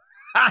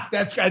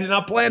 I did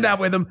not plan that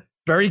with him.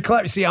 Very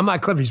clever. See, I'm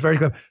not clever. He's very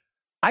clever.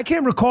 I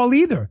can't recall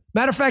either.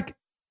 Matter of fact,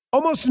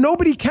 almost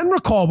nobody can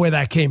recall where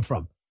that came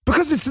from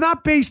because it's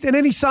not based in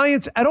any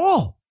science at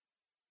all.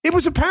 It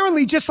was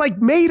apparently just like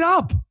made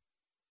up.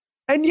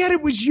 And yet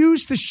it was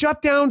used to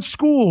shut down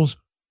schools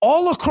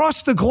all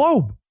across the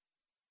globe.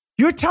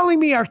 You're telling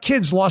me our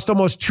kids lost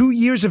almost 2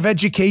 years of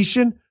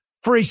education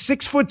for a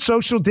 6-foot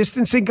social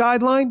distancing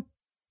guideline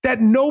that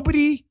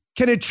nobody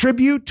can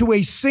attribute to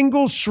a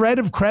single shred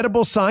of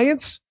credible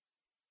science?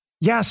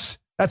 Yes,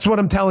 that's what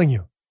I'm telling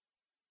you.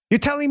 You're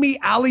telling me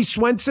Ali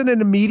Swenson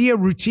and the media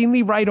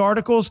routinely write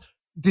articles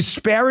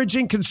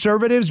disparaging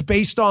conservatives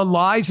based on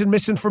lies and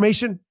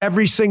misinformation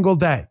every single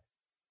day?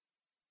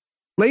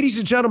 Ladies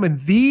and gentlemen,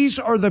 these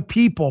are the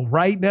people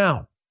right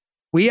now.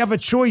 We have a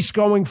choice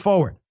going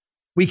forward.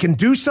 We can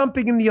do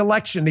something in the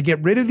election to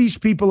get rid of these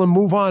people and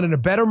move on in a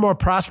better, more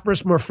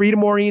prosperous, more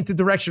freedom-oriented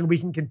direction. We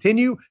can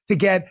continue to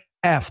get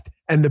effed,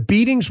 and the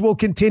beatings will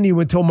continue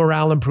until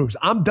morale improves.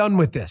 I'm done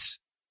with this,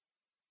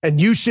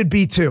 and you should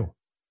be too.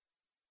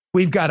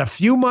 We've got a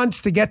few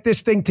months to get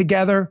this thing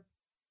together,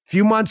 a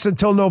few months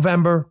until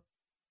November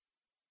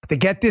to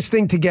get this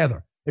thing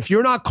together. If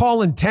you're not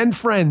calling 10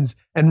 friends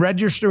and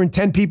registering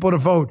 10 people to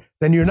vote,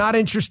 then you're not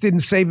interested in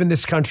saving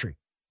this country.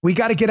 We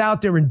got to get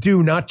out there and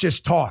do, not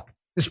just talk.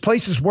 This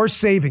place is worth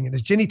saving. And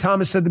as Ginny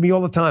Thomas said to me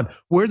all the time,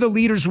 we're the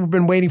leaders we've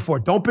been waiting for.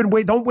 Don't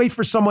wait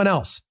for someone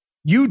else.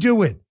 You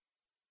do it.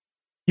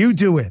 You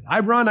do it.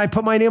 I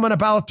put my name on a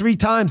ballot 3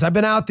 times. I've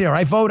been out there.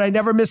 I vote. I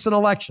never miss an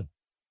election.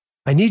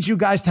 I need you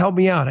guys to help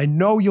me out. I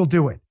know you'll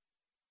do it.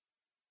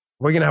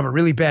 We're going to have a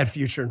really bad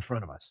future in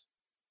front of us.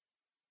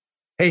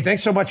 Hey,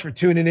 thanks so much for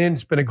tuning in.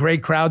 It's been a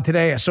great crowd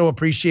today. I so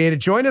appreciate it.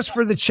 Join us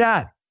for the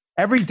chat.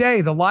 Every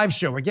day, the live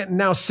show. We're getting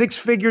now 6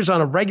 figures on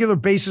a regular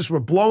basis. We're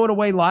blowing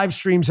away live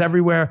streams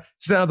everywhere.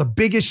 It's now the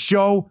biggest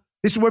show.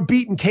 We're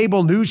beating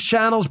cable news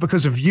channels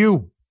because of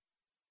you.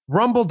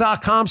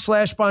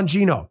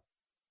 Rumble.com/Bongino.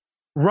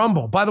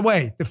 Rumble. By the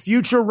way, the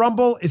future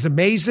Rumble is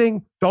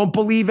amazing. Don't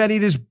believe any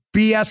of this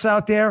BS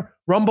out there.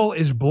 Rumble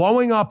is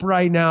blowing up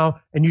right now,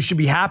 and you should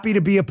be happy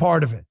to be a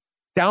part of it.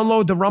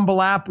 Download the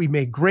Rumble app. We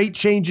made great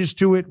changes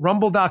to it.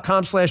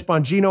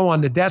 Rumble.com/Bongino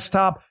on the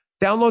desktop.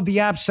 Download the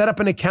app, set up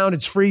an account.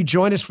 It's free.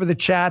 Join us for the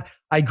chat.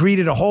 I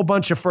greeted a whole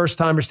bunch of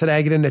first-timers today.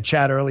 I get in the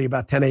chat early,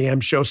 about 10 a.m.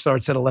 Show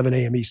starts at 11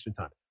 a.m. Eastern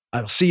time. I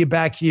will see you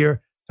back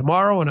here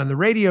tomorrow and on the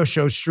radio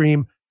show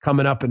stream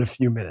coming up in a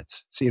few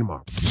minutes. See you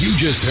tomorrow. You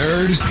just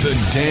heard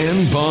the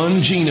Dan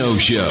Bongino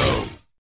Show.